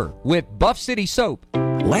remember with Buff City Soap.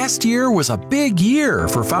 Last year was a big year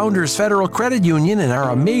for Founders Federal Credit Union and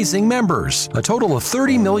our amazing members. A total of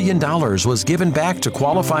 $30 million was given back to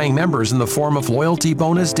qualifying members in the form of loyalty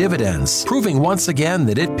bonus dividends, proving once again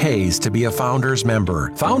that it pays to be a Founders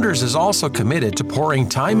member. Founders is also committed to pouring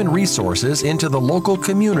time and resources into the local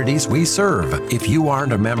communities we serve. If you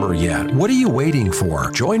aren't a member yet, what are you waiting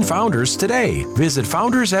for? Join Founders today. Visit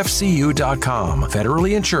foundersfcu.com.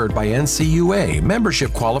 Federally insured by NCUA.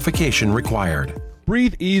 Membership qualification required.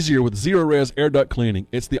 Breathe easier with Zero Res Air Duct Cleaning.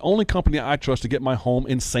 It's the only company I trust to get my home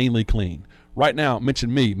insanely clean. Right now,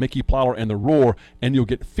 mention me, Mickey Plowler, and The Roar, and you'll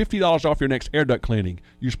get $50 off your next air duct cleaning.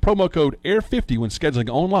 Use promo code AIR50 when scheduling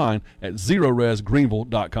online at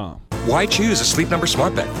ZeroResGreenville.com. Why choose a Sleep Number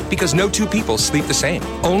smart bed? Because no two people sleep the same.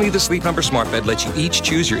 Only the Sleep Number smart bed lets you each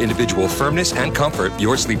choose your individual firmness and comfort,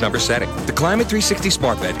 your Sleep Number setting. The Climate 360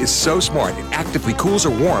 smart bed is so smart it actively cools or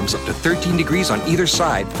warms up to 13 degrees on either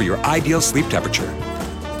side for your ideal sleep temperature.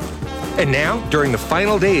 And now, during the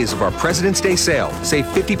final days of our President's Day sale, save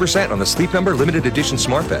 50% on the Sleep Number limited edition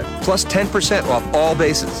smart bed, plus 10% off all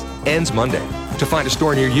bases. Ends Monday. To find a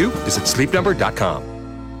store near you, visit sleepnumber.com.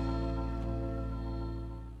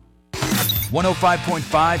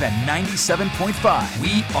 105.5 and 97.5.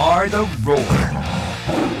 We are the Roar,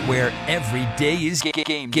 where every day is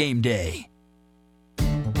game day.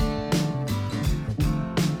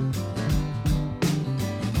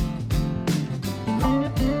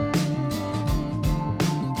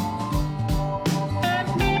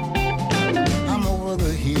 I'm over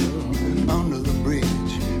the hill, under the bridge.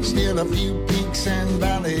 Still a few peaks and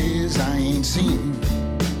valleys I ain't seen.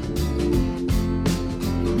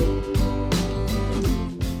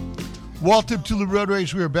 Walt Tiptula Road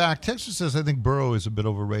Rage, we are back. Texas says, I think Burrow is a bit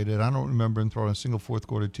overrated. I don't remember him throwing a single fourth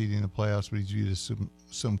quarter TD in the playoffs, but he's viewed as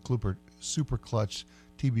some super clutch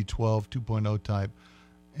TB12 2.0 type.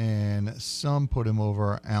 And some put him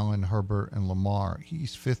over Allen, Herbert, and Lamar.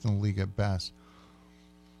 He's fifth in the league at best.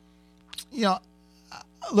 You know,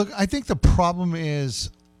 look, I think the problem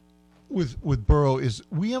is with Burrow is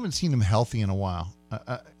we haven't seen him healthy in a while.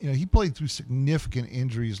 You know, he played through significant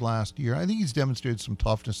injuries last year. I think he's demonstrated some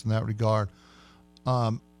toughness in that regard.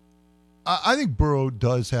 I think Burrow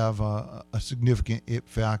does have a significant it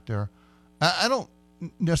factor. I don't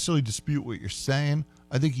necessarily dispute what you're saying.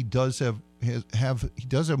 I think he does have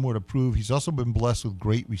more to prove. He's also been blessed with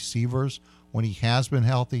great receivers when he has been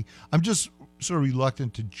healthy. I'm just sort of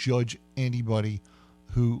reluctant to judge anybody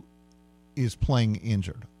who is playing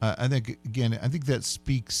injured. I think that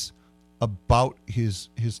speaks about his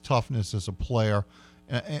toughness as a player,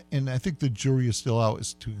 and I think the jury is still out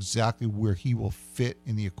as to exactly where he will fit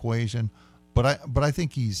in the equation. But I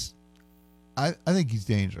think he's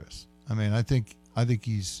dangerous. I mean, I think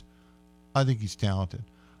he's talented.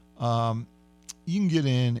 You can get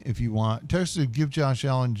in if you want. Text to give Josh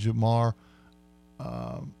Allen, Jamar.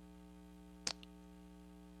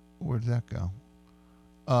 Where did that go?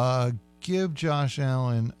 Give Josh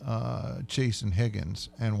Allen, Chase, and Higgins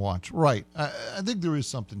and watch. Right. I think there is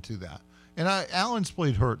something to that. And Allen's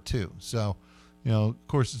played hurt too. So, you know, of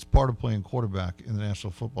course, it's part of playing quarterback in the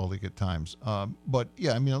National Football League at times. But,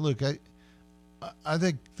 yeah, I mean, look, I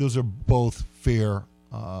think those are both fair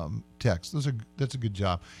text. That's a good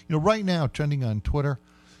job. Right now, trending on Twitter,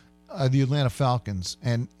 the Atlanta Falcons,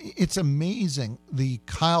 and it's amazing the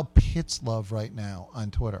Kyle Pitts love right now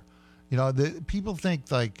on Twitter. The people think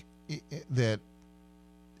that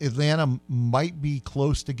Atlanta might be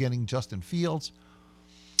close to getting Justin Fields,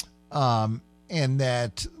 and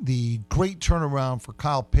that the great turnaround for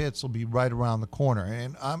Kyle Pitts will be right around the corner.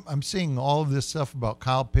 And I'm seeing all of this stuff about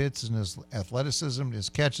Kyle Pitts and his athleticism, his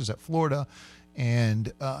catches at Florida,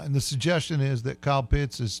 and the suggestion is that Kyle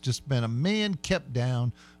Pitts has just been a man kept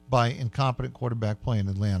down by incompetent quarterback play in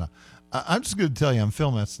Atlanta. I'm just going to tell you on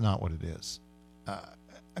film that's not what it is.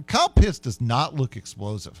 Kyle Pitts does not look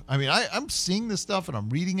explosive. I mean, I'm seeing this stuff and I'm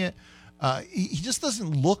reading it. He just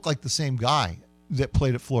doesn't look like the same guy that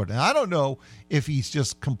played at Florida. And I don't know if he's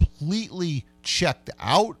just completely checked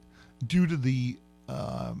out due to the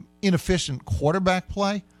inefficient quarterback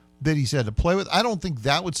play that he's had to play with. I don't think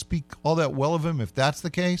that would speak all that well of him if that's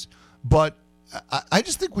the case. But I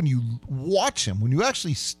just think when you watch him, when you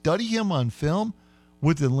actually study him on film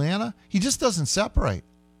with Atlanta, he just doesn't separate.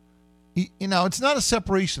 It's not a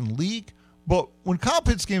separation league, but when Kyle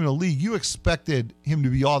Pitts came in the league, you expected him to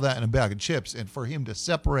be all that in a bag of chips and for him to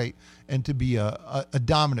separate and to be a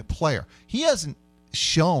dominant player. He hasn't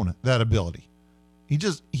shown that ability.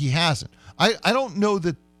 He hasn't. I don't know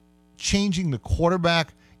that changing the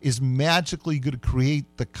quarterback is magically going to create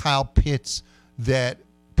the Kyle Pitts that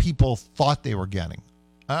people thought they were getting.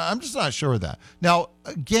 I'm just not sure of that. Now,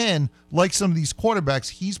 again, like some of these quarterbacks,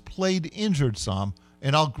 he's played injured some,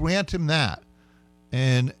 and I'll grant him that.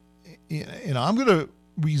 And I'm going to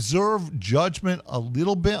reserve judgment a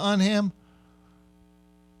little bit on him,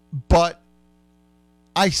 but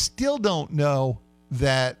I still don't know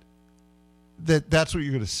that's what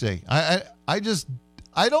you're going to see. I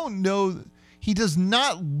don't know. He does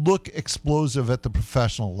not look explosive at the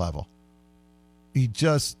professional level. He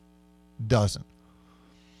just doesn't.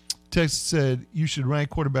 Text said, you should rank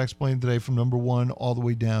quarterbacks playing today from number 1 all the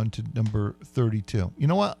way down to number 32. You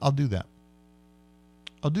know what? I'll do that.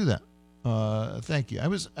 Thank you. I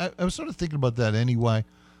was sort of thinking about that anyway,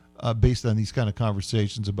 based on these kind of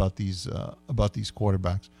conversations about these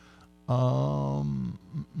quarterbacks. How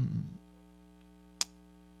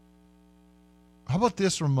about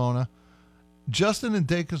this, Ramona? Justin in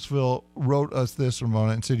Dacresville wrote us this,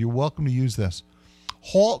 Ramona, and said, you're welcome to use this.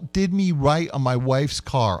 Halt did me right on my wife's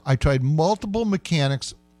car. I tried multiple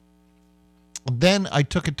mechanics. Then I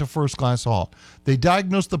took it to First Class Halt. They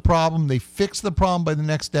diagnosed the problem. They fixed the problem by the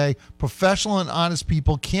next day. Professional and honest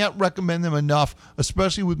people. Can't recommend them enough,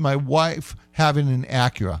 especially with my wife having an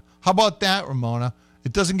Acura. How about that, Ramona?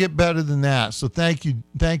 It doesn't get better than that. So thank you,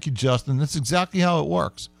 Justin. That's exactly how it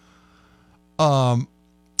works.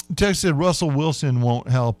 Text said Russell Wilson won't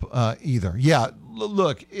help either. Yeah,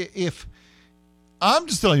 look, if I'm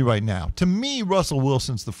just telling you right now, to me, Russell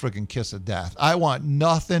Wilson's the freaking kiss of death. I want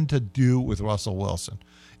nothing to do with Russell Wilson.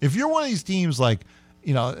 If you're one of these teams like,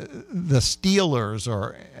 the Steelers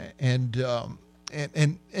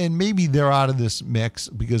and maybe they're out of this mix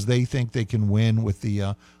because they think they can win with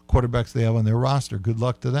the quarterbacks they have on their roster, good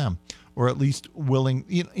luck to them. Or at least willing,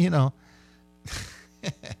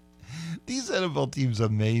 these NFL teams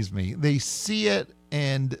amaze me. They see it,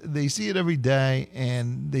 and they see it every day,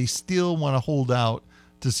 and they still want to hold out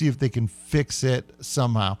to see if they can fix it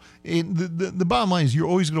somehow. The bottom line is you're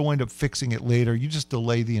always going to wind up fixing it later. You just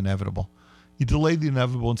delay the inevitable. You delay the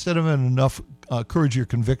inevitable. Instead of having enough courage or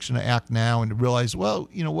conviction to act now and to realize, well,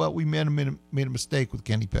 you know what, we made a mistake with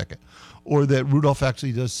Kenny Pickett, or that Rudolph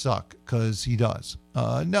actually does suck, because he does.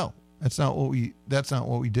 No, that's not what we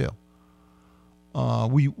do.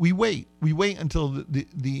 We wait until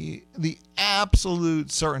the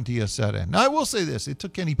absolute certainty has set in. Now, I will say this: it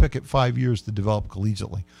took Kenny Pickett 5 years to develop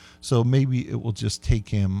collegiately, so maybe it will just take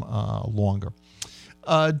him longer.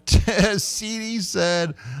 CD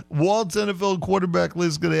said Walt's NFL quarterback list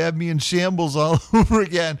is going to have me in shambles all over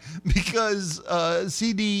again, because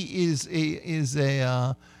CD is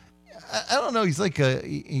a I don't know, he's like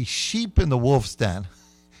a sheep in the wolf's den.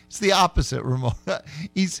 It's the opposite, Ramona.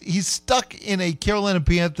 He's stuck in a Carolina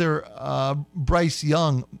Panther Bryce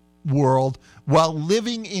Young world while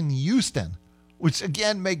living in Houston, which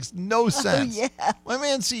again makes no sense. Oh, yeah. My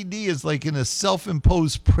man CD is like in a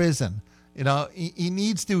self-imposed prison. He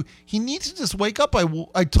needs to just wake up.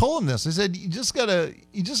 I told him this. I said, you just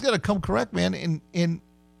gotta come correct, man, and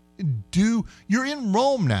you're in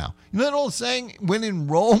Rome now. You know that old saying, when in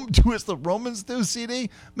Rome, do as the Romans do, CD?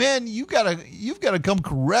 Man, you've gotta come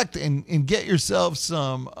correct and get yourself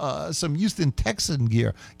some Houston Texan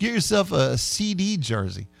gear. Get yourself a CD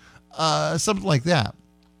jersey. Something like that.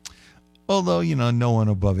 Although, no one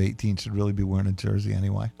above 18 should really be wearing a jersey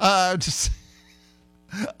anyway. I'm just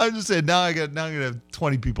saying, now I'm going to have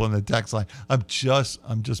 20 people in the text line. I'm just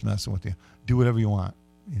messing with you. Do whatever you want.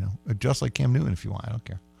 Just like Cam Newton if you want. I don't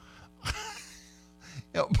care.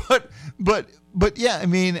 But yeah, I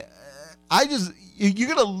mean, you're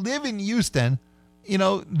going to live in Houston.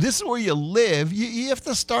 This is where you live. You have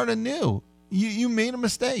to start anew. You made a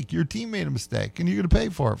mistake. Your team made a mistake, and you're going to pay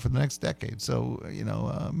for it for the next decade. So,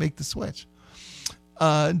 make the switch.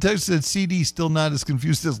 Tex said CD still not as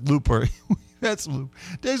confused as Looper. That's Looper.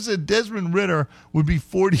 Tex said Desmond Ridder would be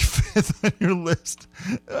 45th on your list.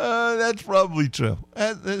 That's probably true.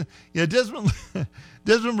 Yeah, Desmond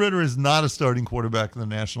Ridder is not a starting quarterback in the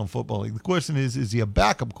National Football League. The question is he a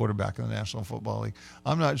backup quarterback in the National Football League?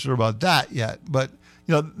 I'm not sure about that yet. But,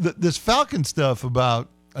 this Falcon stuff about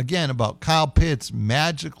Kyle Pitts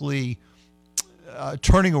magically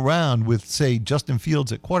turning around with, say, Justin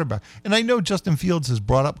Fields at quarterback. And I know Justin Fields has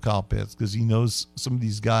brought up Kyle Pitts because he knows some of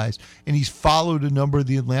these guys, and he's followed a number of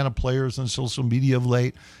the Atlanta players on social media of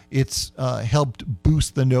late. It's helped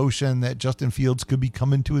boost the notion that Justin Fields could be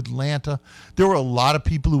coming to Atlanta. There were a lot of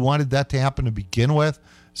people who wanted that to happen to begin with.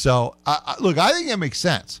 So, look, I think that makes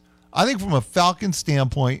sense. I think from a Falcons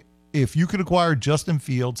standpoint, if you could acquire Justin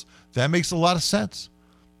Fields, that makes a lot of sense.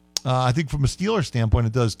 I think from a Steelers standpoint,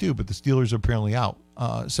 it does too, but the Steelers are apparently out.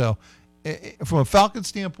 So from a Falcons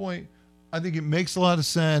standpoint, I think it makes a lot of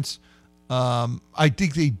sense. I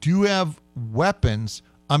think they do have weapons.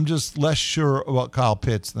 I'm just less sure about Kyle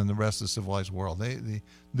Pitts than the rest of the civilized world.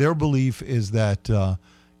 Their belief is that,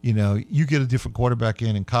 you get a different quarterback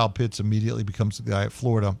in and Kyle Pitts immediately becomes the guy at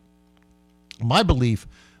Florida. My belief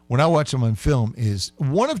when I watch him on film is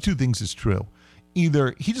one of two things is true.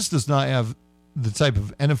 Either he just does not have the type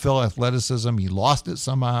of NFL athleticism, he lost it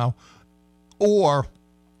somehow, or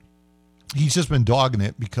he's just been dogging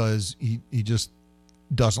it because he just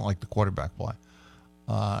doesn't like the quarterback play.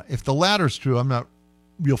 If the latter is true, I'm not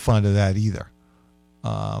real fond of that either.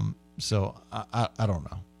 So I don't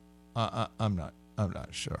know. I'm not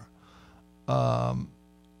sure.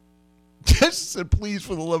 Just said, please,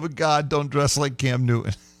 for the love of God, don't dress like Cam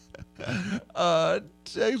Newton.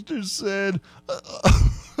 Dexter said.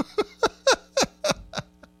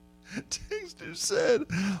 Dexter said,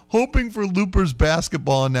 hoping for Looper's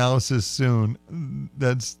basketball analysis soon.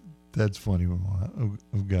 That's funny.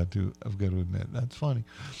 I've got to admit that's funny.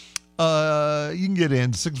 You can get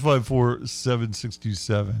in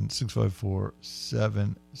 654-7627,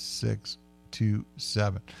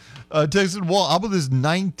 654-7627. Texas Wall, how about this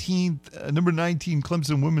number 19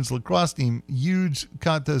 Clemson women's lacrosse team? Huge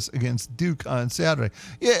contest against Duke on Saturday.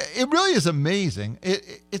 Yeah, it really is amazing.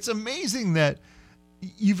 It's amazing that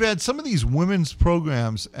you've had some of these women's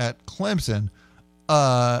programs at Clemson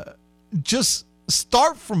just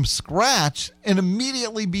start from scratch and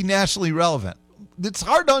immediately be nationally relevant. It's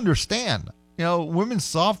hard to understand. Women's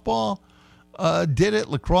softball did it.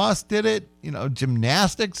 Lacrosse did it.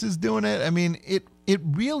 Gymnastics is doing it. I mean, it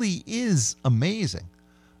really is amazing.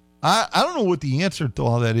 I don't know what the answer to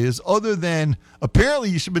all that is other than apparently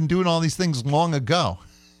you should have been doing all these things long ago.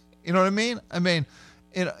 You know what I mean?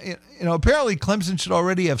 Apparently Clemson should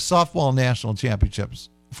already have softball national championships,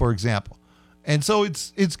 for example, and so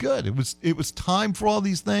it's good. It was time for all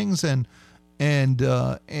these things, and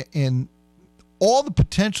all the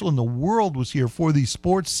potential in the world was here for these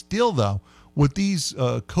sports. Still, though, what these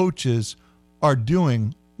coaches are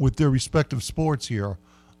doing with their respective sports here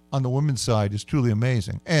on the women's side is truly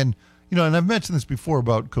amazing. And and I've mentioned this before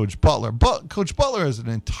about Coach Butler, but Coach Butler has an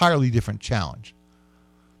entirely different challenge.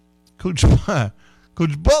 Coach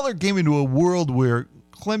Butler came into a world where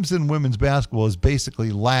Clemson women's basketball is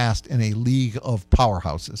basically last in a league of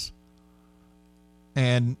powerhouses.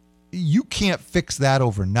 And you can't fix that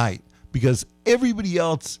overnight because everybody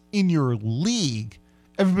else in your league,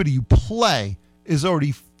 everybody you play, is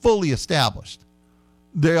already fully established.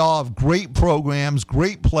 They all have great programs,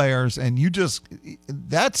 great players, and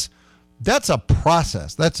that's a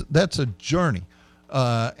process. That's a journey.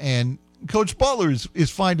 And Coach Butler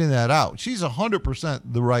is finding that out. She's 100%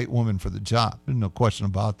 the right woman for the job. There's no question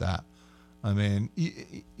about that. I mean,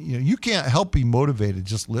 you can't help be motivated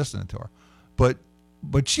just listening to her. But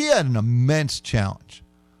she had an immense challenge.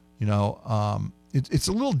 It's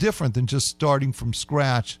a little different than just starting from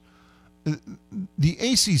scratch. The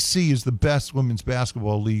ACC is the best women's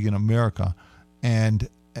basketball league in America, and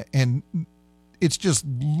it's just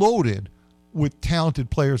loaded with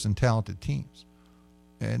talented players and talented teams.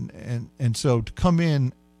 And so to come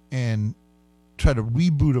in and try to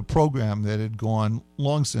reboot a program that had gone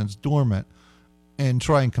long since dormant and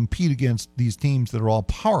try and compete against these teams that are all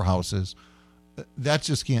powerhouses, that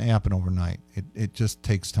just can't happen overnight. It just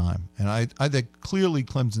takes time. And I think clearly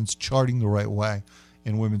Clemson's charting the right way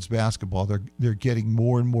in women's basketball. They're getting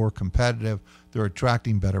more and more competitive. They're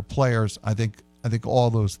attracting better players. I think all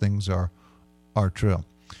those things are true.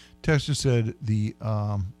 Texter said the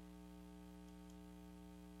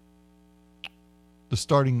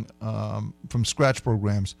starting from scratch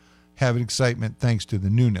programs have an excitement thanks to the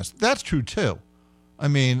newness. That's true too. I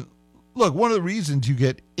mean, look, one of the reasons you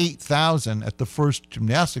get 8,000 at the first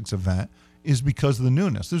gymnastics event is because of the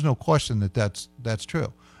newness. There's no question that's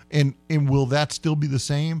true. And will that still be the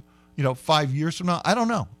same, 5 years from now? I don't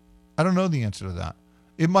know. I don't know the answer to that.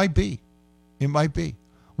 It might be.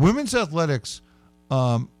 Women's athletics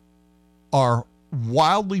are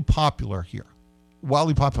wildly popular here.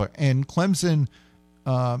 Wildly popular. And Clemson,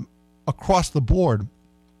 across the board,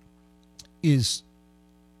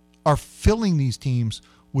 are filling these teams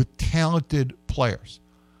with talented players.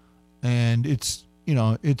 And it's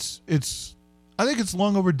I think it's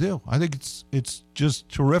long overdue. I think it's just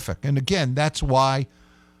terrific. And again, that's why,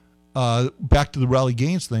 back to the Raleigh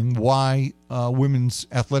Gaines thing, why women's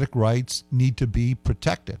athletic rights need to be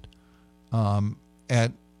protected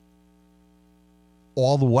at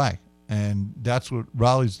all the way. And that's what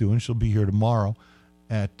Raleigh's doing. She'll be here tomorrow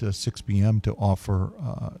at 6 p.m. to offer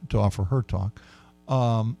her talk.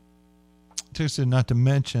 Not to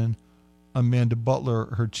mention Amanda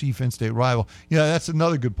Butler, her chief in-state rival. Yeah, that's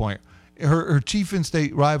another good point. Her chief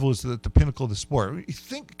in-state rival is at the pinnacle of the sport.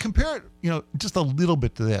 Compare it, just a little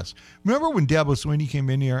bit to this. Remember when Dabo Swinney came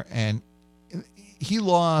in here and he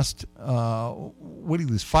lost,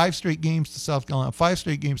 5 straight games to South Carolina, 5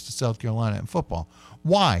 straight games to South Carolina in football.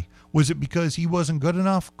 Why? Was it because he wasn't good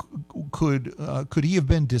enough? Could he have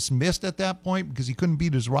been dismissed at that point because he couldn't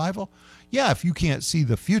beat his rival? Yeah, if you can't see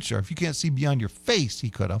the future, if you can't see beyond your face,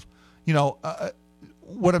 he could have.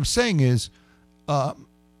 What I'm saying is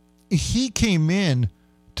he came in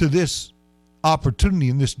to this opportunity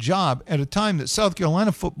and this job at a time that South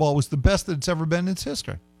Carolina football was the best that it's ever been in its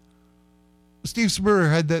history. Steve Spurrier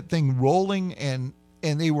had that thing rolling, and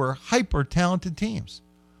they were hyper-talented teams.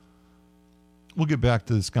 We'll get back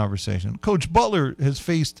to this conversation. Coach Butler has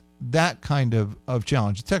faced that kind of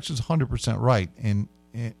challenge. Texas is 100% right in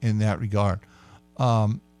that regard.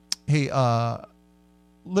 Hey,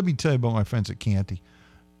 let me tell you about my friends at Canty.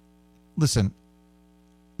 Listen,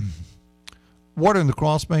 water in the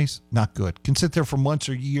crawl space, not good. Can sit there for months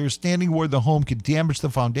or years. Standing water in the home can damage the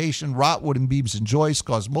foundation, rot wood and beams and joists,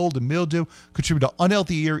 cause mold and mildew, contribute to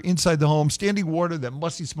unhealthy air inside the home. Standing water, that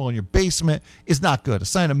musty smell in your basement, is not good. A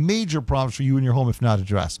sign of major problems for you and your home if not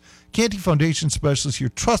addressed. Canty Foundation Specialist,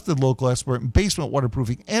 your trusted local expert in basement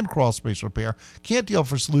waterproofing and crawl space repair. Canty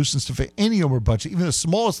offers solutions to fit any home or budget. Even the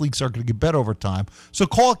smallest leaks are going to get better over time. So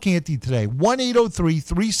call Canty today,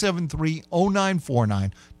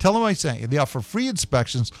 1-803-373-0949. Tell them I sent you. They offer free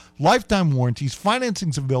inspections, lifetime warranties,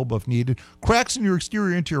 financing's available if needed, cracks in your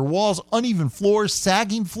exterior interior walls, uneven floors,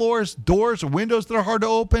 sagging floors, doors or windows that are hard to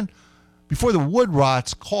open. Before the wood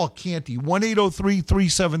rots, call Canty,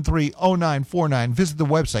 1-803-373-0949. Visit the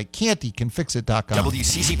website, cantycanfixit.com.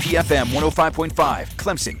 WCCP-FM 105.5,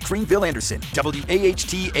 Clemson, Greenville, Anderson.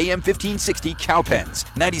 WAHT AM 1560, Cowpens.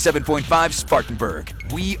 97.5, Spartanburg.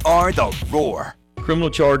 We are the Roar. Criminal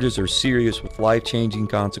charges are serious with life-changing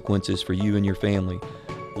consequences for you and your family.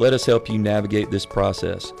 Let us help you navigate this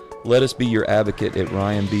process. Let us be your advocate at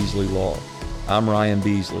Ryan Beasley Law. I'm Ryan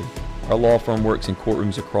Beasley. Our law firm works in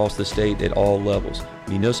courtrooms across the state at all levels,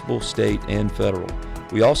 municipal, state, and federal.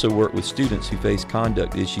 We also work with students who face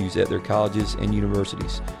conduct issues at their colleges and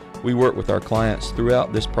universities. We work with our clients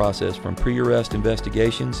throughout this process, from pre-arrest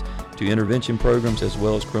investigations to intervention programs as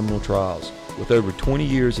well as criminal trials. With over 20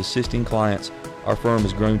 years assisting clients, our firm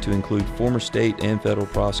has grown to include former state and federal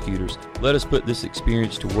prosecutors. Let us put this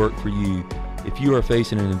experience to work for you. If you are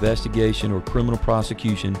facing an investigation or criminal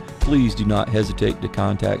prosecution, please do not hesitate to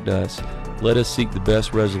contact us. Let us seek the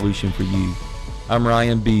best resolution for you. I'm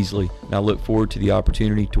Ryan Beasley, and I look forward to the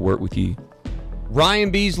opportunity to work with you.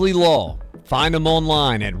 Ryan Beasley Law. Find them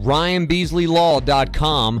online at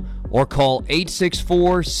ryanbeasleylaw.com or call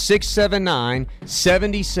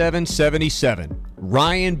 864-679-7777.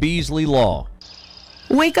 Ryan Beasley Law.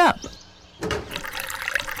 Wake up.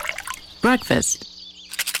 Breakfast.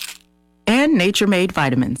 And Nature Made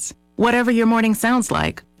vitamins. Whatever your morning sounds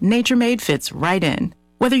like, Nature Made fits right in.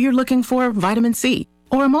 Whether you're looking for vitamin C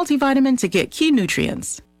or a multivitamin to get key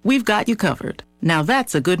nutrients, we've got you covered. Now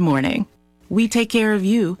that's a good morning. We take care of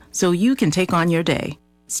you so you can take on your day.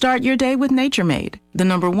 Start your day with Nature Made, the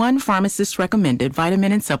 #1 pharmacist recommended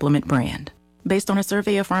vitamin and supplement brand. based on a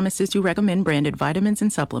survey of pharmacists who recommend branded vitamins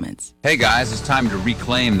and supplements. Hey guys, it's time to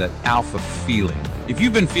reclaim that alpha feeling. If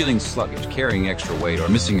you've been feeling sluggish, carrying extra weight, or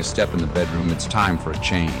missing a step in the bedroom, it's time for a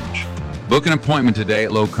change. Book an appointment today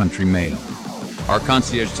at Low Country Male. Our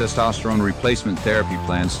concierge testosterone replacement therapy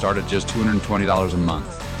plans start at just $220 a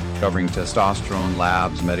month, covering testosterone,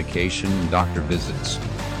 labs, medication, and doctor visits.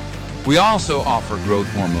 We also offer growth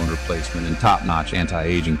hormone replacement and top-notch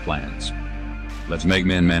anti-aging plans. Let's make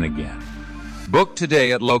men men again. Book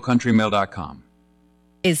today at lowcountrymail.com.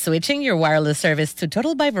 Is switching your wireless service to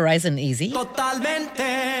Total by Verizon easy?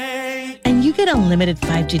 Totalmente. And you get unlimited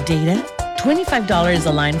 5G data, $25 a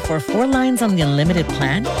line for 4 lines on the unlimited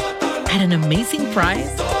plan, at an amazing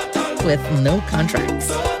price, with no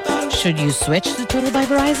contracts. Should you switch to Total by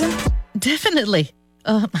Verizon? Definitely.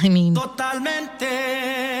 Totalmente.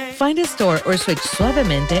 Find a store or switch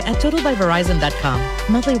suavemente at totalbyverizon.com.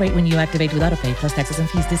 Monthly rate when you activate with autopay plus taxes and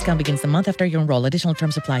fees. Discount begins the month after you enroll. Additional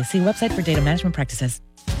terms apply. See website for data management practices.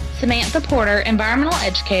 Samantha Porter, environmental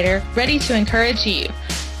educator, ready to encourage you.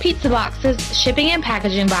 Pizza boxes, shipping and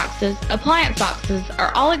packaging boxes, appliance boxes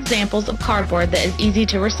are all examples of cardboard that is easy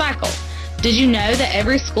to recycle. Did you know that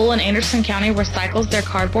every school in Anderson County recycles their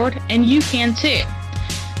cardboard? And you can too.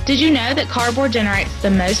 Did you know that cardboard generates the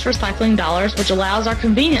most recycling dollars, which allows our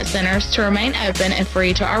convenience centers to remain open and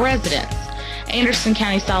free to our residents? Anderson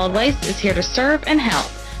County Solid Waste is here to serve and help.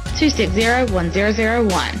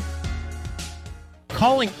 260-1001.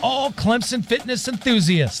 Calling all Clemson fitness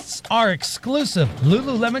enthusiasts. Our exclusive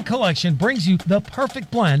Lululemon collection brings you the perfect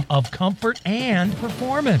blend of comfort and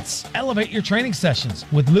performance. Elevate your training sessions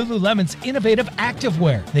with Lululemon's innovative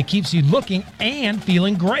activewear that keeps you looking and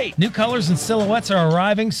feeling great. New colors and silhouettes are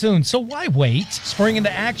arriving soon, so why wait? Spring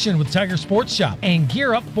into action with Tiger Sports Shop and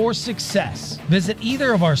gear up for success. Visit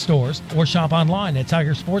either of our stores or shop online at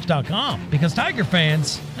tigersports.com because Tiger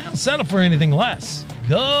fans don't settle for anything less.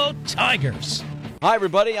 Go Tigers! Hi,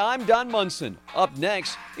 everybody. I'm Don Munson. Up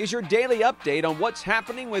next is your daily update on what's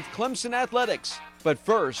happening with Clemson athletics. But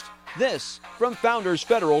first, this from Founders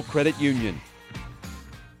Federal Credit Union.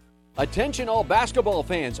 Attention all basketball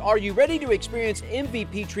fans, are you ready to experience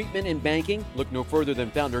MVP treatment in banking? Look no further than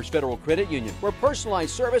Founders Federal Credit Union, where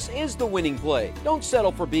personalized service is the winning play. Don't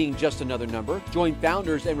settle for being just another number. Join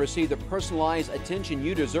Founders and receive the personalized attention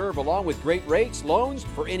you deserve along with great rates, loans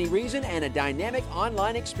for any reason, and a dynamic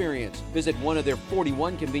online experience. Visit one of their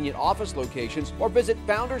 41 convenient office locations or visit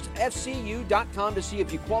foundersfcu.com to see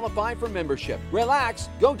if you qualify for membership. Relax,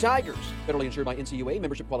 go Tigers! Federally insured by NCUA,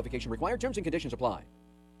 membership qualification required, terms and conditions apply.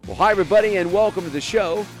 Well, hi, everybody, and welcome to the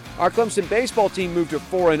show. Our Clemson baseball team moved to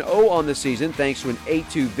 4-0 on the season thanks to an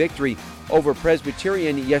 8-2 victory over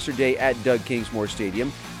Presbyterian yesterday at Doug Kingsmore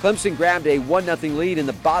Stadium. Clemson grabbed a 1-0 lead in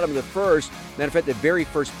the bottom of the first. Matter of fact, the very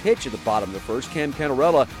first pitch of the bottom of the first, Cam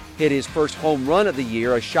Cantarella hit his first home run of the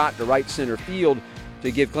year, a shot to right center field to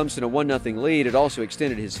give Clemson a 1-0 lead. It also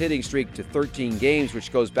extended his hitting streak to 13 games,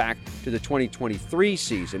 which goes back to the 2023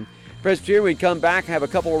 season. Presbyterian would come back, have a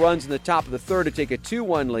couple of runs in the top of the third to take a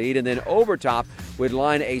 2-1 lead, and then Overtop would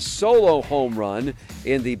line a solo home run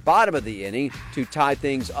in the bottom of the inning to tie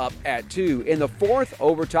things up at 2. In the fourth,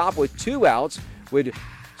 Overtop with 2 outs would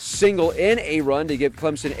single in a run to give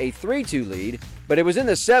Clemson a 3-2 lead, but it was in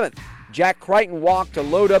the 7th. Jack Crichton walked to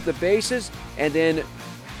load up the bases, and then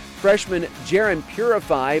freshman Jaron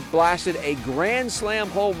Purify blasted a grand slam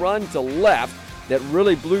home run to left that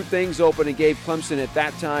really blew things open and gave Clemson at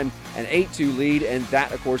that time an 8-2 lead, and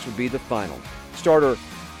that, of course, would be the final. Starter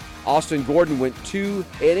Austin Gordon went 2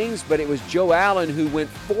 innings, but it was Joe Allen who went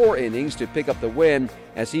 4 innings to pick up the win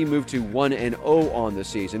as he moved to 1-0 on the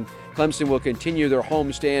season. Clemson will continue their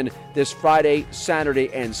homestand this Friday, Saturday,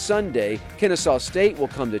 and Sunday. Kennesaw State will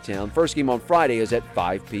come to town. First game on Friday is at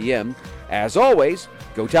 5 p.m. As always,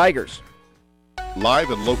 go Tigers! Live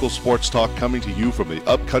and local sports talk coming to you from the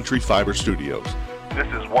Upcountry Fiber Studios. This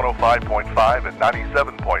is 105.5 and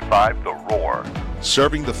 97.5 The Roar.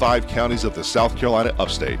 Serving the 5 counties of the South Carolina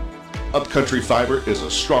upstate. Upcountry Fiber is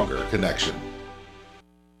a stronger connection.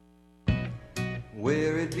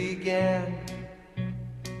 Where it began,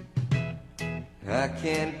 I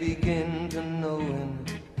can't begin to know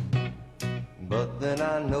it, but then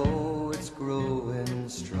I know it's growing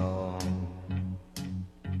strong.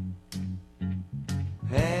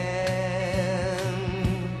 Hand,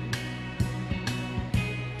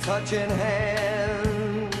 touching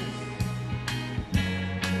hands,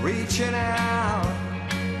 reaching out,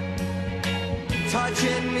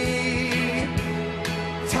 touching me,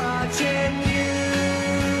 touching you.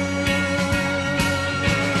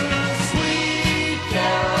 Sweet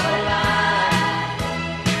Caroline,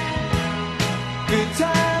 good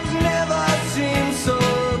times never seem so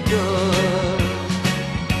good.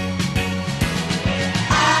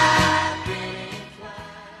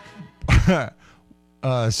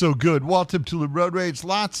 So good. Wall Tip Tulip Road Rage.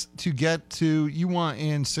 Lots to get to. You want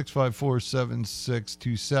in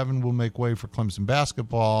 654-7627. We'll make way for Clemson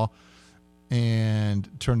basketball and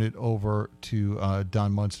turn it over to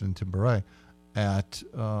Don Munson and Tim Beret at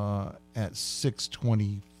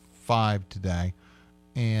 6:25 today.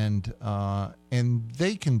 And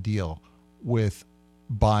they can deal with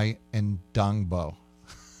Bai and Dongbo.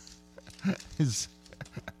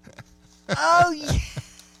 Oh, yeah.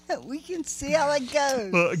 We can see how it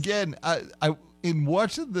goes. Well, again, I in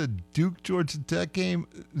watching the Duke Georgia Tech game,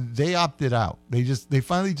 they opted out. They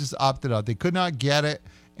finally just opted out. They could not get it,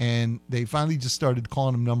 and they finally just started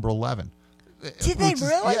calling him number 11. Did they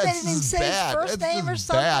really? They didn't even say his first name or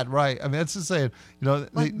something? Bad, right? I mean, that's just saying.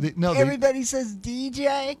 Everybody says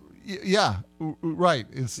DJ. Yeah, right.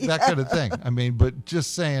 It's that kind of thing. I mean, but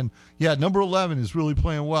just saying, number 11 is really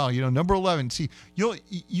playing well. Number 11. See, you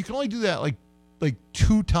can only do that like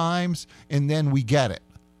 2 times, and then we get it.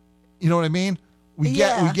 You know what I mean? We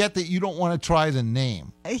get that you don't want to try the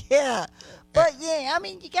name. Yeah. But I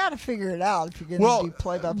mean, you got to figure it out if you're going to do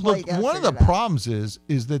play-by-play. Look, one of the problems is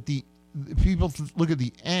that the people look at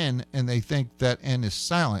the N and they think that N is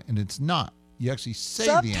silent, and it's not. You actually say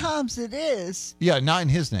the N. Sometimes it is. Yeah, not in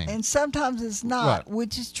his name. And sometimes it's not, right.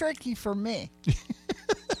 Which is tricky for me.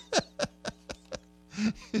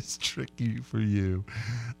 It's tricky for you.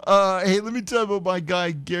 Hey, let me tell you about my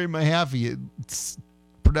guy, Gary Mahaffey. It's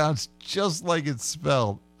pronounced just like it's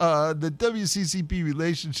spelled. The WCCP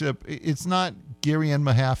relationship, it's not Gary and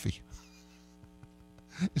Mahaffey.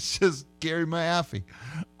 It's just Gary Mahaffey.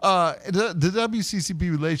 The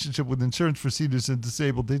WCCP relationship with insurance for seniors and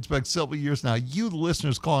disabled dates back several years now. You, the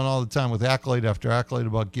listeners, calling all the time with accolade after accolade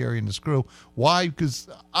about Gary and his crew. Why? Because,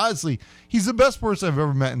 honestly, he's the best person I've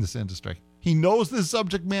ever met in this industry. He knows this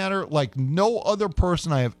subject matter like no other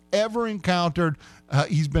person I have ever encountered.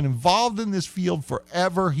 He's been involved in this field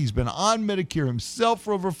forever. He's been on Medicare himself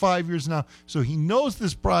for over 5 years now. So he knows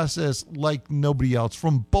this process like nobody else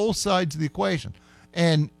from both sides of the equation.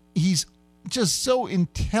 And he's just so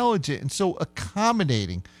intelligent and so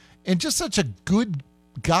accommodating and just such a good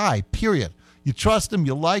guy, period. You trust him.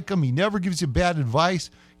 You like him. He never gives you bad advice.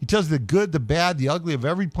 He tells you the good, the bad, the ugly of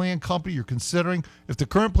every plan company you're considering. If the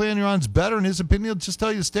current plan you're on is better, in his opinion, he'll just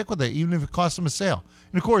tell you to stick with it, even if it costs him a sale.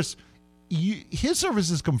 And, of course, his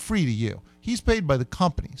services come free to you. He's paid by the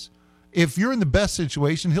companies. If you're in the best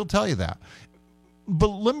situation, he'll tell you that. But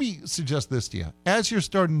let me suggest this to you. As you're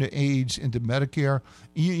starting to age into Medicare,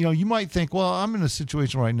 you might think, well, I'm in a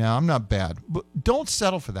situation right now. I'm not bad. But don't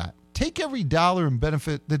settle for that. Take every dollar in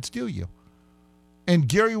benefit that's due you. And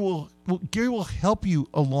Gary will help you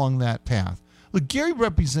along that path. Look, Gary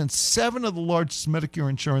represents 7 of the largest Medicare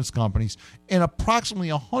insurance companies and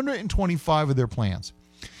approximately 125 of their plans.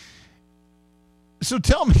 So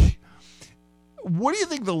tell me, what do you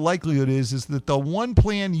think the likelihood is that the one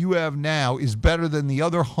plan you have now is better than the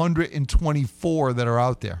other 124 that are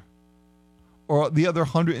out there? Or the other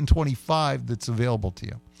 125 that's available to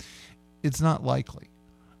you? It's not likely.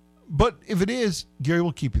 But if it is, Gary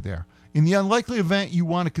will keep you there. In the unlikely event you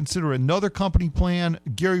want to consider another company plan,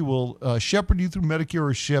 Gary will shepherd you through Medicare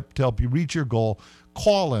or SHIP to help you reach your goal.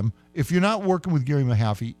 Call him. If you're not working with Gary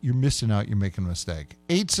Mahaffey, you're missing out. You're making a mistake.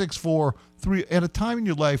 864-3 at a time in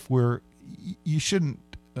your life where you shouldn't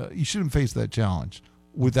face that challenge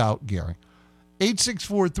without Gary.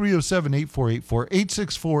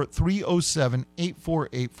 864-307-8484.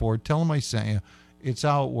 864-307-8484. Tell him I sent you. It's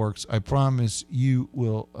how it works. I promise you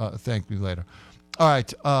will thank me later. All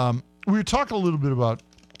right. We were talking a little bit about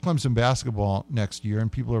Clemson basketball next year,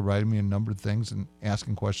 and people are writing me a number of things and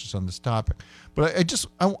asking questions on this topic. But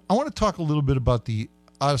I want to talk a little bit about the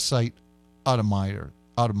out of sight, out of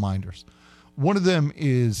minders. One of them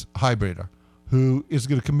is Hybrider, who is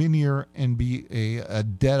going to come in here and be a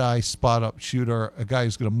dead-eye spot-up shooter, a guy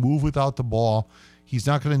who's going to move without the ball. He's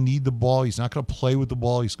not going to need the ball. He's not going to play with the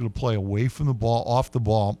ball. He's going to play away from the ball, off the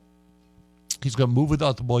ball. He's going to move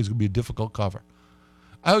without the ball. He's going to be a difficult cover.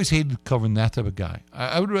 I always hated covering that type of guy.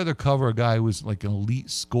 I would rather cover a guy who was like an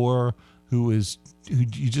elite scorer, who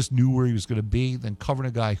you just knew where he was going to be, than covering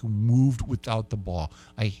a guy who moved without the ball.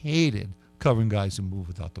 I hated covering guys who move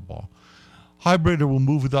without the ball. Hybrider will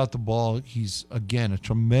move without the ball. He's, again, a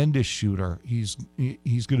tremendous shooter. He's going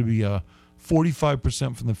to be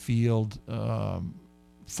 45% from the field,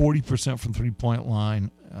 40% from three-point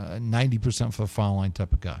line, 90% for the foul line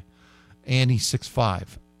type of guy. And he's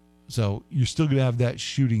 6'5". So you're still going to have that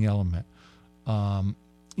shooting element. Dylan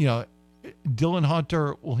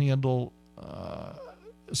Hunter will handle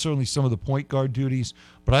certainly some of the point guard duties,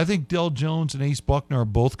 but I think Del Jones and Ace Buckner are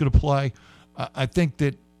both going to play. I think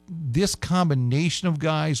that this combination of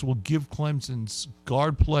guys will give Clemson's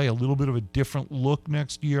guard play a little bit of a different look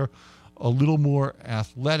next year, a little more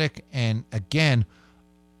athletic. And again,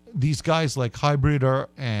 these guys like Highbreeder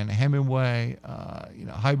and Hemingway,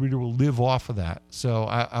 Highbreeder will live off of that. So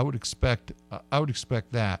I would expect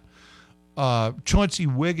that. Chauncey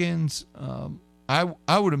Wiggins,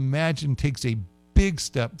 I would imagine takes a big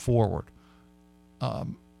step forward. I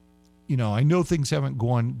know things haven't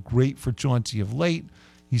gone great for Chauncey of late.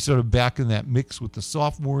 He's sort of back in that mix with the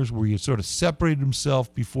sophomores where he sort of separated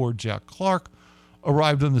himself before Jack Clark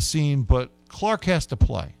arrived on the scene. But Clark has to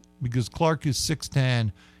play because Clark is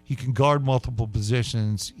 6'10". He can guard multiple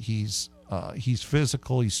positions. He's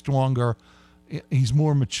physical. He's stronger. He's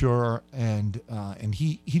more mature, and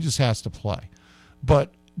he just has to play.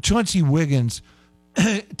 But Chauncey Wiggins,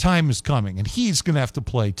 time is coming, and he's going to have to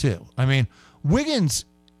play too. I mean, Wiggins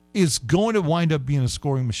is going to wind up being a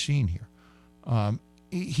scoring machine here.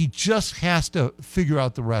 He just has to figure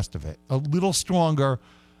out the rest of it. A little stronger,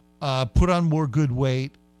 put on more good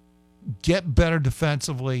weight, get better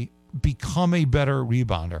defensively, become a better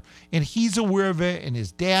rebounder. And he's aware of it, and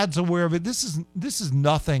his dad's aware of it. This is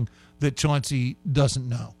nothing that Chauncey doesn't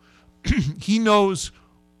know. He knows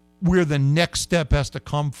where the next step has to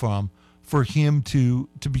come from for him to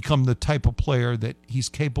become the type of player that he's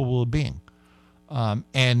capable of being.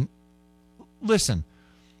 And listen,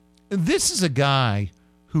 this is a guy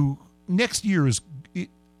who next year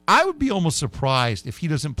I would be almost surprised if he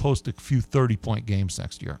doesn't post a few 30-point games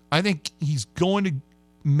next year. I think he's going to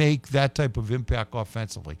make that type of impact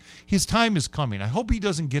offensively. His time is coming. I hope he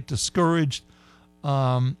doesn't get discouraged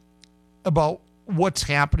about what's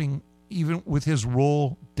happening, even with his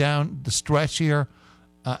role down the stretch here.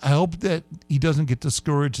 I hope that he doesn't get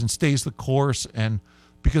discouraged and stays the course, and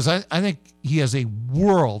because I think he has a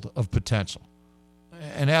world of potential,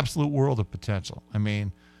 an absolute world of potential. I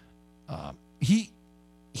mean,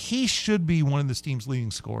 he should be one of this team's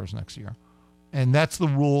leading scorers next year, and that's the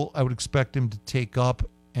role I would expect him to take up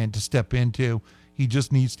and to step into. He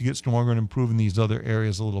just needs to get stronger and improve in these other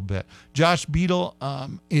areas a little bit. Josh Beadle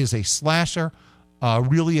is a slasher,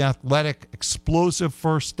 really athletic, explosive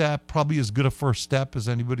first step, probably as good a first step as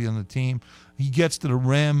anybody on the team. He gets to the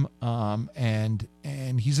rim, and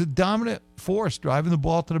he's a dominant force driving the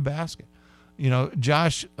ball to the basket.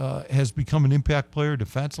 Josh has become an impact player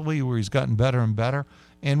defensively where he's gotten better and better.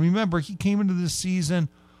 And remember, he came into this season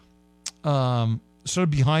sort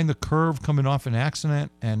of behind the curve, coming off an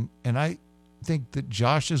accident, and I think that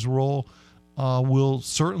Josh's role will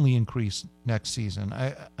certainly increase next season.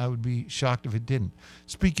 I would be shocked if it didn't.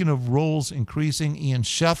 Speaking of roles increasing, Ian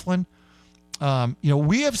Shefflin,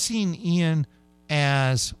 we have seen Ian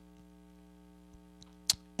as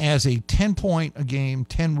a 10-point a game,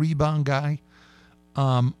 10-rebound guy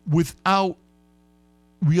without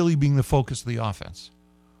really being the focus of the offense.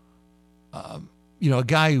 A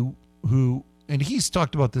guy who, and he's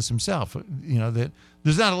talked about this himself, that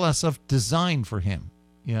there's not a lot of stuff designed for him,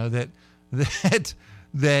 that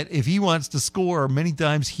if he wants to score, many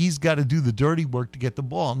times he's got to do the dirty work to get the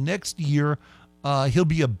ball. Next year, he'll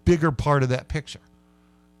be a bigger part of that picture.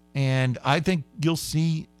 And I think you'll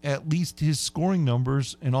see at least his scoring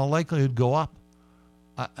numbers in all likelihood go up.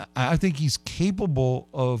 I think he's capable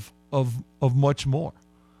of much more.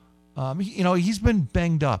 He's been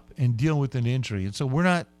banged up and dealing with an injury. And so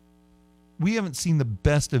we haven't seen the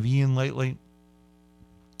best of Ian lately.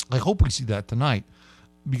 I hope we see that tonight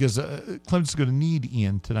because Clemson's going to need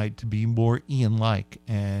Ian tonight to be more Ian-like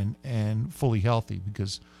and fully healthy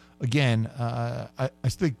because, again, I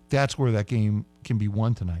think that's where that game can be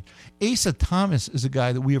won tonight. Asa Thomas is a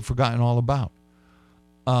guy that we have forgotten all about.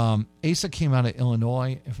 Asa came out of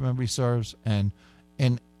Illinois, if memory serves, and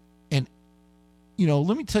let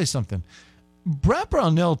me tell you something. Brad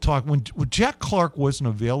Brownell talked when Jack Clark wasn't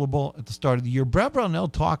available at the start of the year. Brad Brownell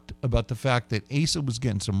talked about the fact that Asa was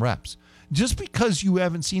getting some reps. Just because you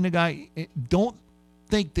haven't seen a guy, don't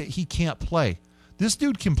think that he can't play. This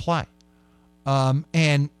dude can play. Look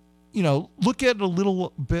at it a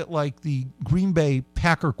little bit like the Green Bay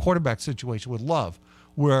Packer quarterback situation with Love,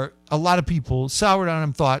 where a lot of people soured on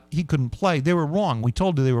him, thought he couldn't play. They were wrong. We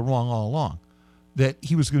told you they were wrong all along, that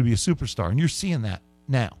he was going to be a superstar, and you're seeing that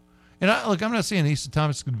now. And I'm not saying Asa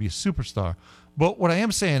Thomas is going to be a superstar, but what I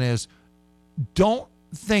am saying is don't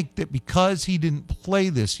think that because he didn't play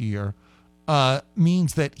this year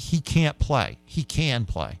means that he can't play. He can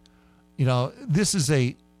play. This is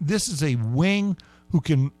a wing who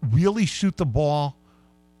can really shoot the ball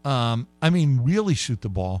really shoot the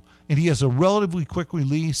ball. And he has a relatively quick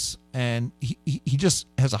release, and he just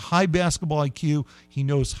has a high basketball IQ. He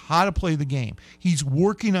knows how to play the game. He's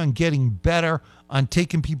working on getting better on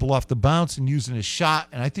taking people off the bounce and using his shot,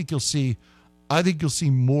 and I think you'll see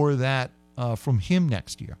more of that from him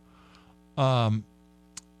next year.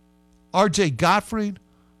 R.J. Gottfried,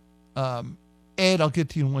 Ed, I'll get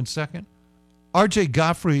to you in 1 second. R.J.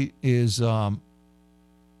 Gottfried is, he's like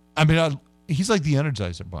the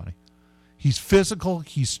Energizer Bunny. He's physical.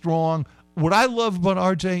 He's strong. What I love about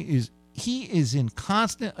RJ is he is in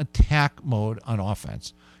constant attack mode on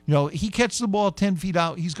offense. He catches the ball 10 feet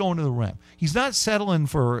out. He's going to the rim. He's not settling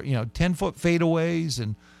for, 10-foot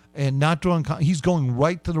fadeaways and not drawing. He's going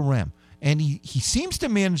right to the rim. And he seems to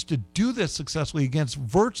manage to do this successfully against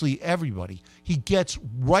virtually everybody. He gets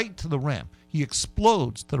right to the rim. He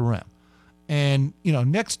explodes to the rim. And,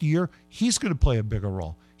 next year, he's going to play a bigger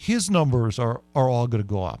role. His numbers are all going to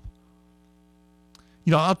go up.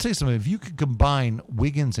 I'll tell you something. If you could combine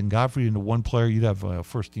Wiggins and Godfrey into one player, you'd have a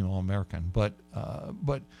first-team All-American. But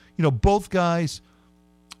both guys,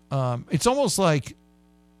 it's almost like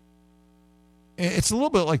it's a little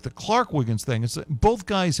bit like the Clark-Wiggins thing. It's both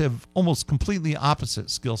guys have almost completely opposite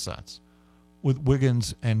skill sets with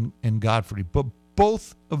Wiggins and Godfrey. But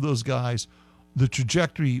both of those guys, the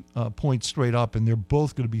trajectory points straight up, and they're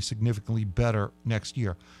both going to be significantly better next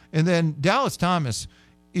year. And then Dallas Thomas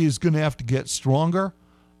is going to have to get stronger.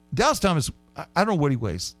 Dallas Thomas, I don't know what he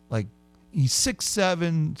weighs. Like, he's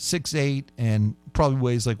 6'7", 6'8", and probably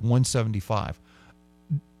weighs like 175.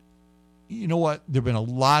 You know what? There have been a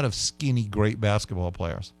lot of skinny, great basketball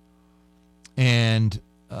players. And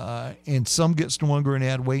some get stronger and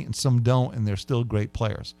add weight, and some don't, and they're still great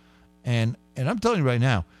players. And I'm telling you right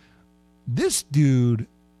now, this dude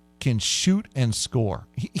can shoot and score.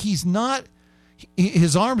 He's not,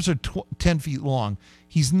 his arms are 10 feet long.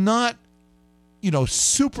 He's not,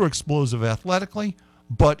 super explosive athletically,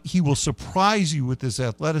 but he will surprise you with his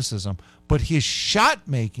athleticism. But his shot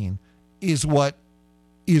making is what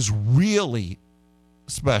is really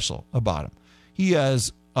special about him. He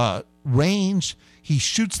has range. He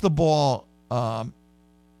shoots the ball.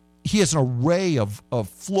 He has an array of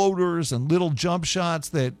floaters and little jump shots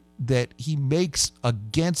that he makes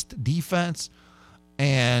against defense.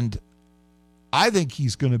 And I think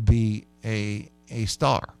he's going to be a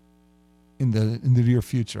star in the near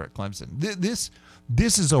future at Clemson.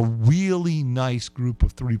 This is a really nice group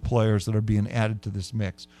of three players that are being added to this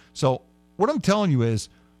mix. So what I'm telling you is,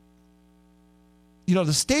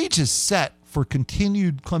 the stage is set for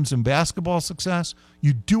continued Clemson basketball success.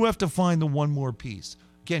 You do have to find the one more piece.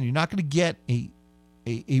 Again, you're not going to get a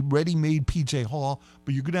ready-made PJ Hall,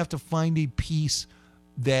 but you're going to have to find a piece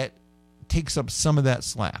that takes up some of that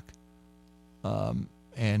slack.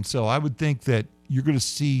 And so I would think that you're going to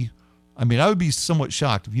see, I would be somewhat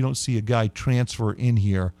shocked if you don't see a guy transfer in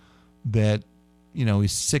here that,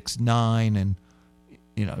 is 6'9" and,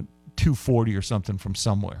 240 or something from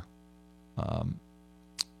somewhere.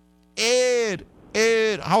 Ed,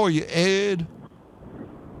 how are you, Ed?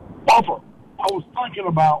 Buffer, I was thinking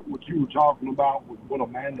about what you were talking about with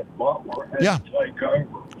Amanda Butler had to take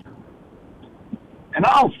over. And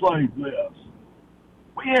I'll say this.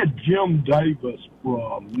 We had Jim Davis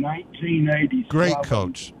from 1987 Great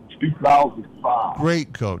coach. to 2005.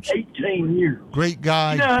 Great coach. 18 years. Great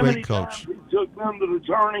guy, great coach. He took them to the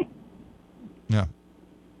tourney? Yeah.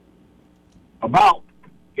 About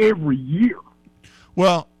every year.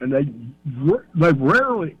 Well, and they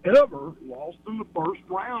rarely ever lost in the first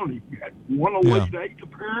round. He had one Elite Eight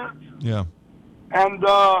appearance. Yeah. And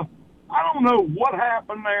I don't know what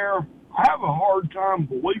happened there. I have a hard time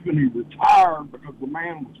believing he retired because the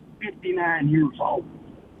man was 59 years old.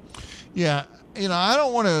 Yeah. I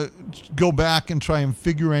don't want to go back and try and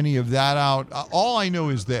figure any of that out. All I know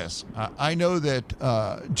is this. I know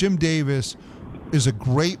that Jim Davis is a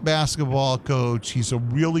great basketball coach. He's a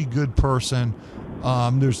really good person.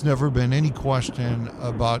 There's never been any question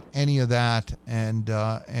about any of that,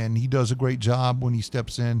 and he does a great job when he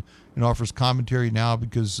steps in and offers commentary now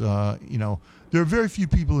because there are very few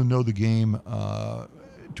people who know the game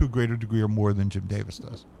to a greater degree or more than Jim Davis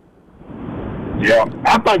does. Yeah,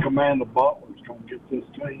 I think Amanda Butler's going to get this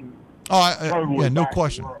team. Yeah, no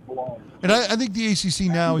question. And I think the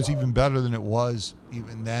ACC now is even better than it was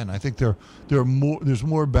even then. I think there's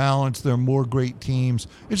more balance. There are more great teams.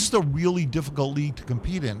 It's just a really difficult league to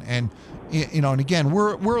compete in. And and again,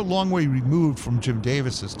 we're a long way removed from Jim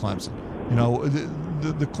Davis's Clemson.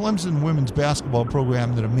 The Clemson women's basketball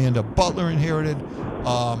program that Amanda Butler inherited,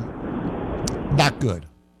 not good.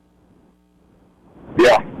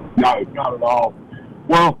 Yeah, no, not at all.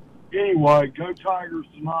 Well, Anyway, go Tigers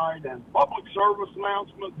tonight. And public service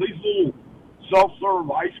announcement, these little self-serve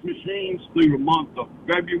ice machines through the month of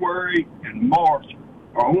February and March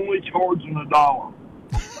are only charging $1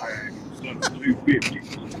 instead of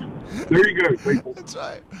 $2.50. There you go, people. That's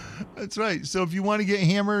right. That's right. So if you want to get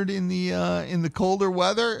hammered in the colder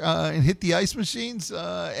weather and hit the ice machines,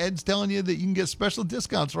 Ed's telling you that you can get special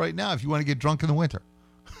discounts right now if you want to get drunk in the winter.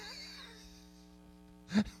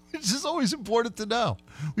 Which is always important to know.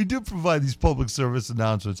 We do provide these public service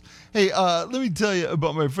announcements. Hey, let me tell you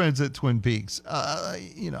about my friends at Twin Peaks. I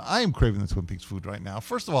am craving the Twin Peaks food right now.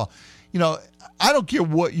 First of all, I don't care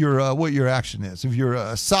what your action is. If you're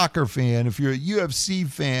a soccer fan, if you're a UFC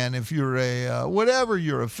fan, if you're a whatever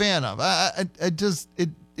you're a fan of,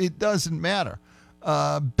 it doesn't matter.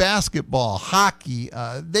 Basketball, hockey,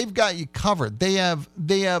 they've got you covered. They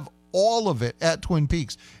have all of it at Twin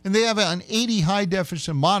Peaks, and they have an 80 high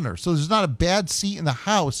definition monitor, so there's not a bad seat in the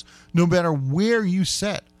house no matter where you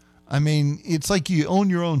sit. I mean, it's like you own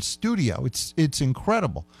your own studio. It's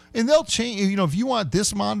incredible. And they'll change, if you want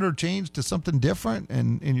this monitor changed to something different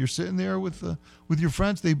and you're sitting there with your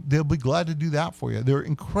friends, they'll be glad to do that for you. They're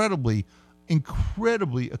incredibly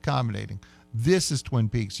accommodating. This is Twin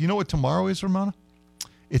Peaks. You know what tomorrow is, Ramona?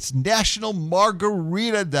 It's National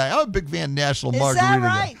Margarita Day. I'm a big fan of National Margarita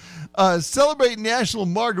Day. Celebrate National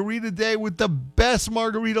Margarita Day with the best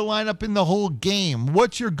margarita lineup in the whole game.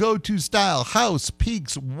 What's your go-to style? House,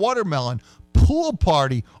 Peaks, Watermelon, Pool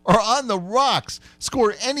Party, or On the Rocks?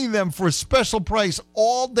 Score any of them for a special price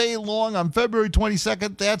all day long on February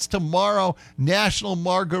 22nd. That's tomorrow, National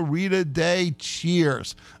Margarita Day.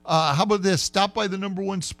 Cheers. How about this? Stop by the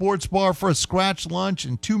 #1 sports bar for a scratch lunch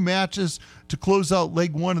and 2 matches to close out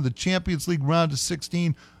Leg 1 of the Champions League round of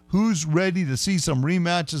 16. Who's ready to see some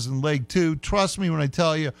rematches in Leg 2? Trust me when I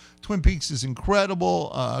tell you, Twin Peaks is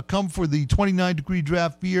incredible. Come for the 29-degree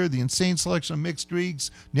draft beer, the insane selection of mixed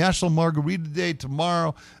drinks, National Margarita Day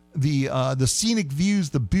tomorrow, the scenic views,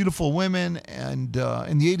 the beautiful women, and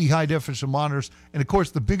the 80 high-definition monitors. And, of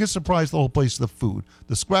course, the biggest surprise of the whole place is the food.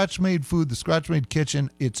 The scratch-made food, the scratch-made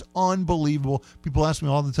kitchen, it's unbelievable. People ask me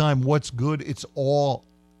all the time, what's good? It's all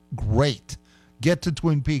great. Get to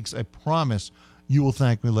Twin Peaks. I promise you will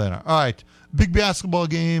thank me later. All right, big basketball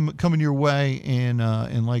game coming your way in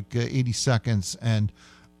like 80 seconds, and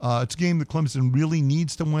it's a game that Clemson really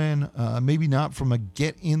needs to win. Maybe not from a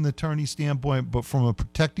get-in-the-tourney standpoint, but from a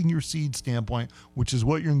protecting your seed standpoint, which is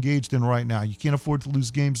what you're engaged in right now. You can't afford to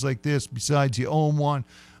lose games like this. Besides, you owe them one.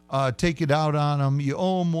 Take it out on them. You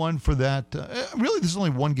owe them one for that. Really, there's only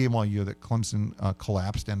one game all year that Clemson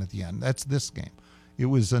collapsed in at the end. That's this game. It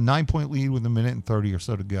was a 9-point lead with 1:30 or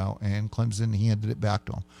so to go, and Clemson handed it back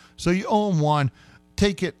to them. So you owe them one.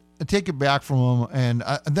 Take it back from them, and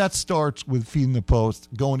that starts with feeding the post,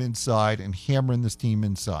 going inside, and hammering this team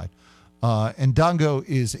inside. And Dongo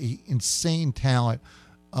is an insane talent,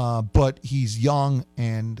 but he's young,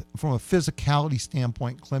 and from a physicality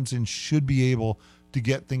standpoint, Clemson should be able to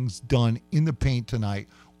get things done in the paint tonight,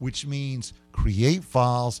 which means create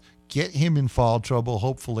fouls, get him in foul trouble,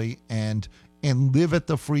 hopefully, and live at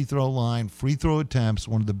the free throw line. Free throw attempts,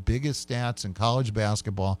 one of the biggest stats in college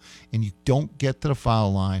basketball, and you don't get to the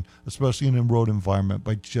foul line, especially in a road environment,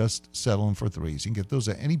 by just settling for threes. You can get those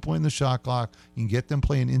at any point in the shot clock. You can get them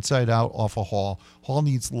playing inside out off of Hall. Hall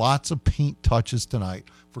needs lots of paint touches tonight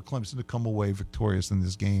for Clemson to come away victorious in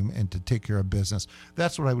this game and to take care of business.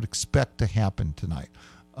 That's what I would expect to happen tonight.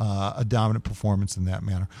 A dominant performance in that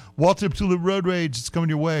manner. Walter Tulip Road Rage is coming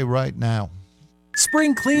your way right now.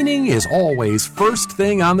 Spring cleaning is always first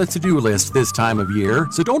thing on the to-do list this time of year,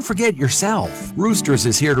 so don't forget yourself. Roosters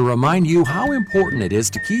is here to remind you how important it is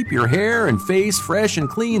to keep your hair and face fresh and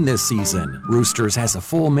clean this season. Roosters has a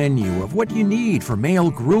full menu of what you need for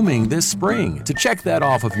male grooming this spring. To check that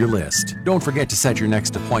off of your list, don't forget to set your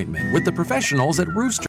next appointment with the professionals at Roosters.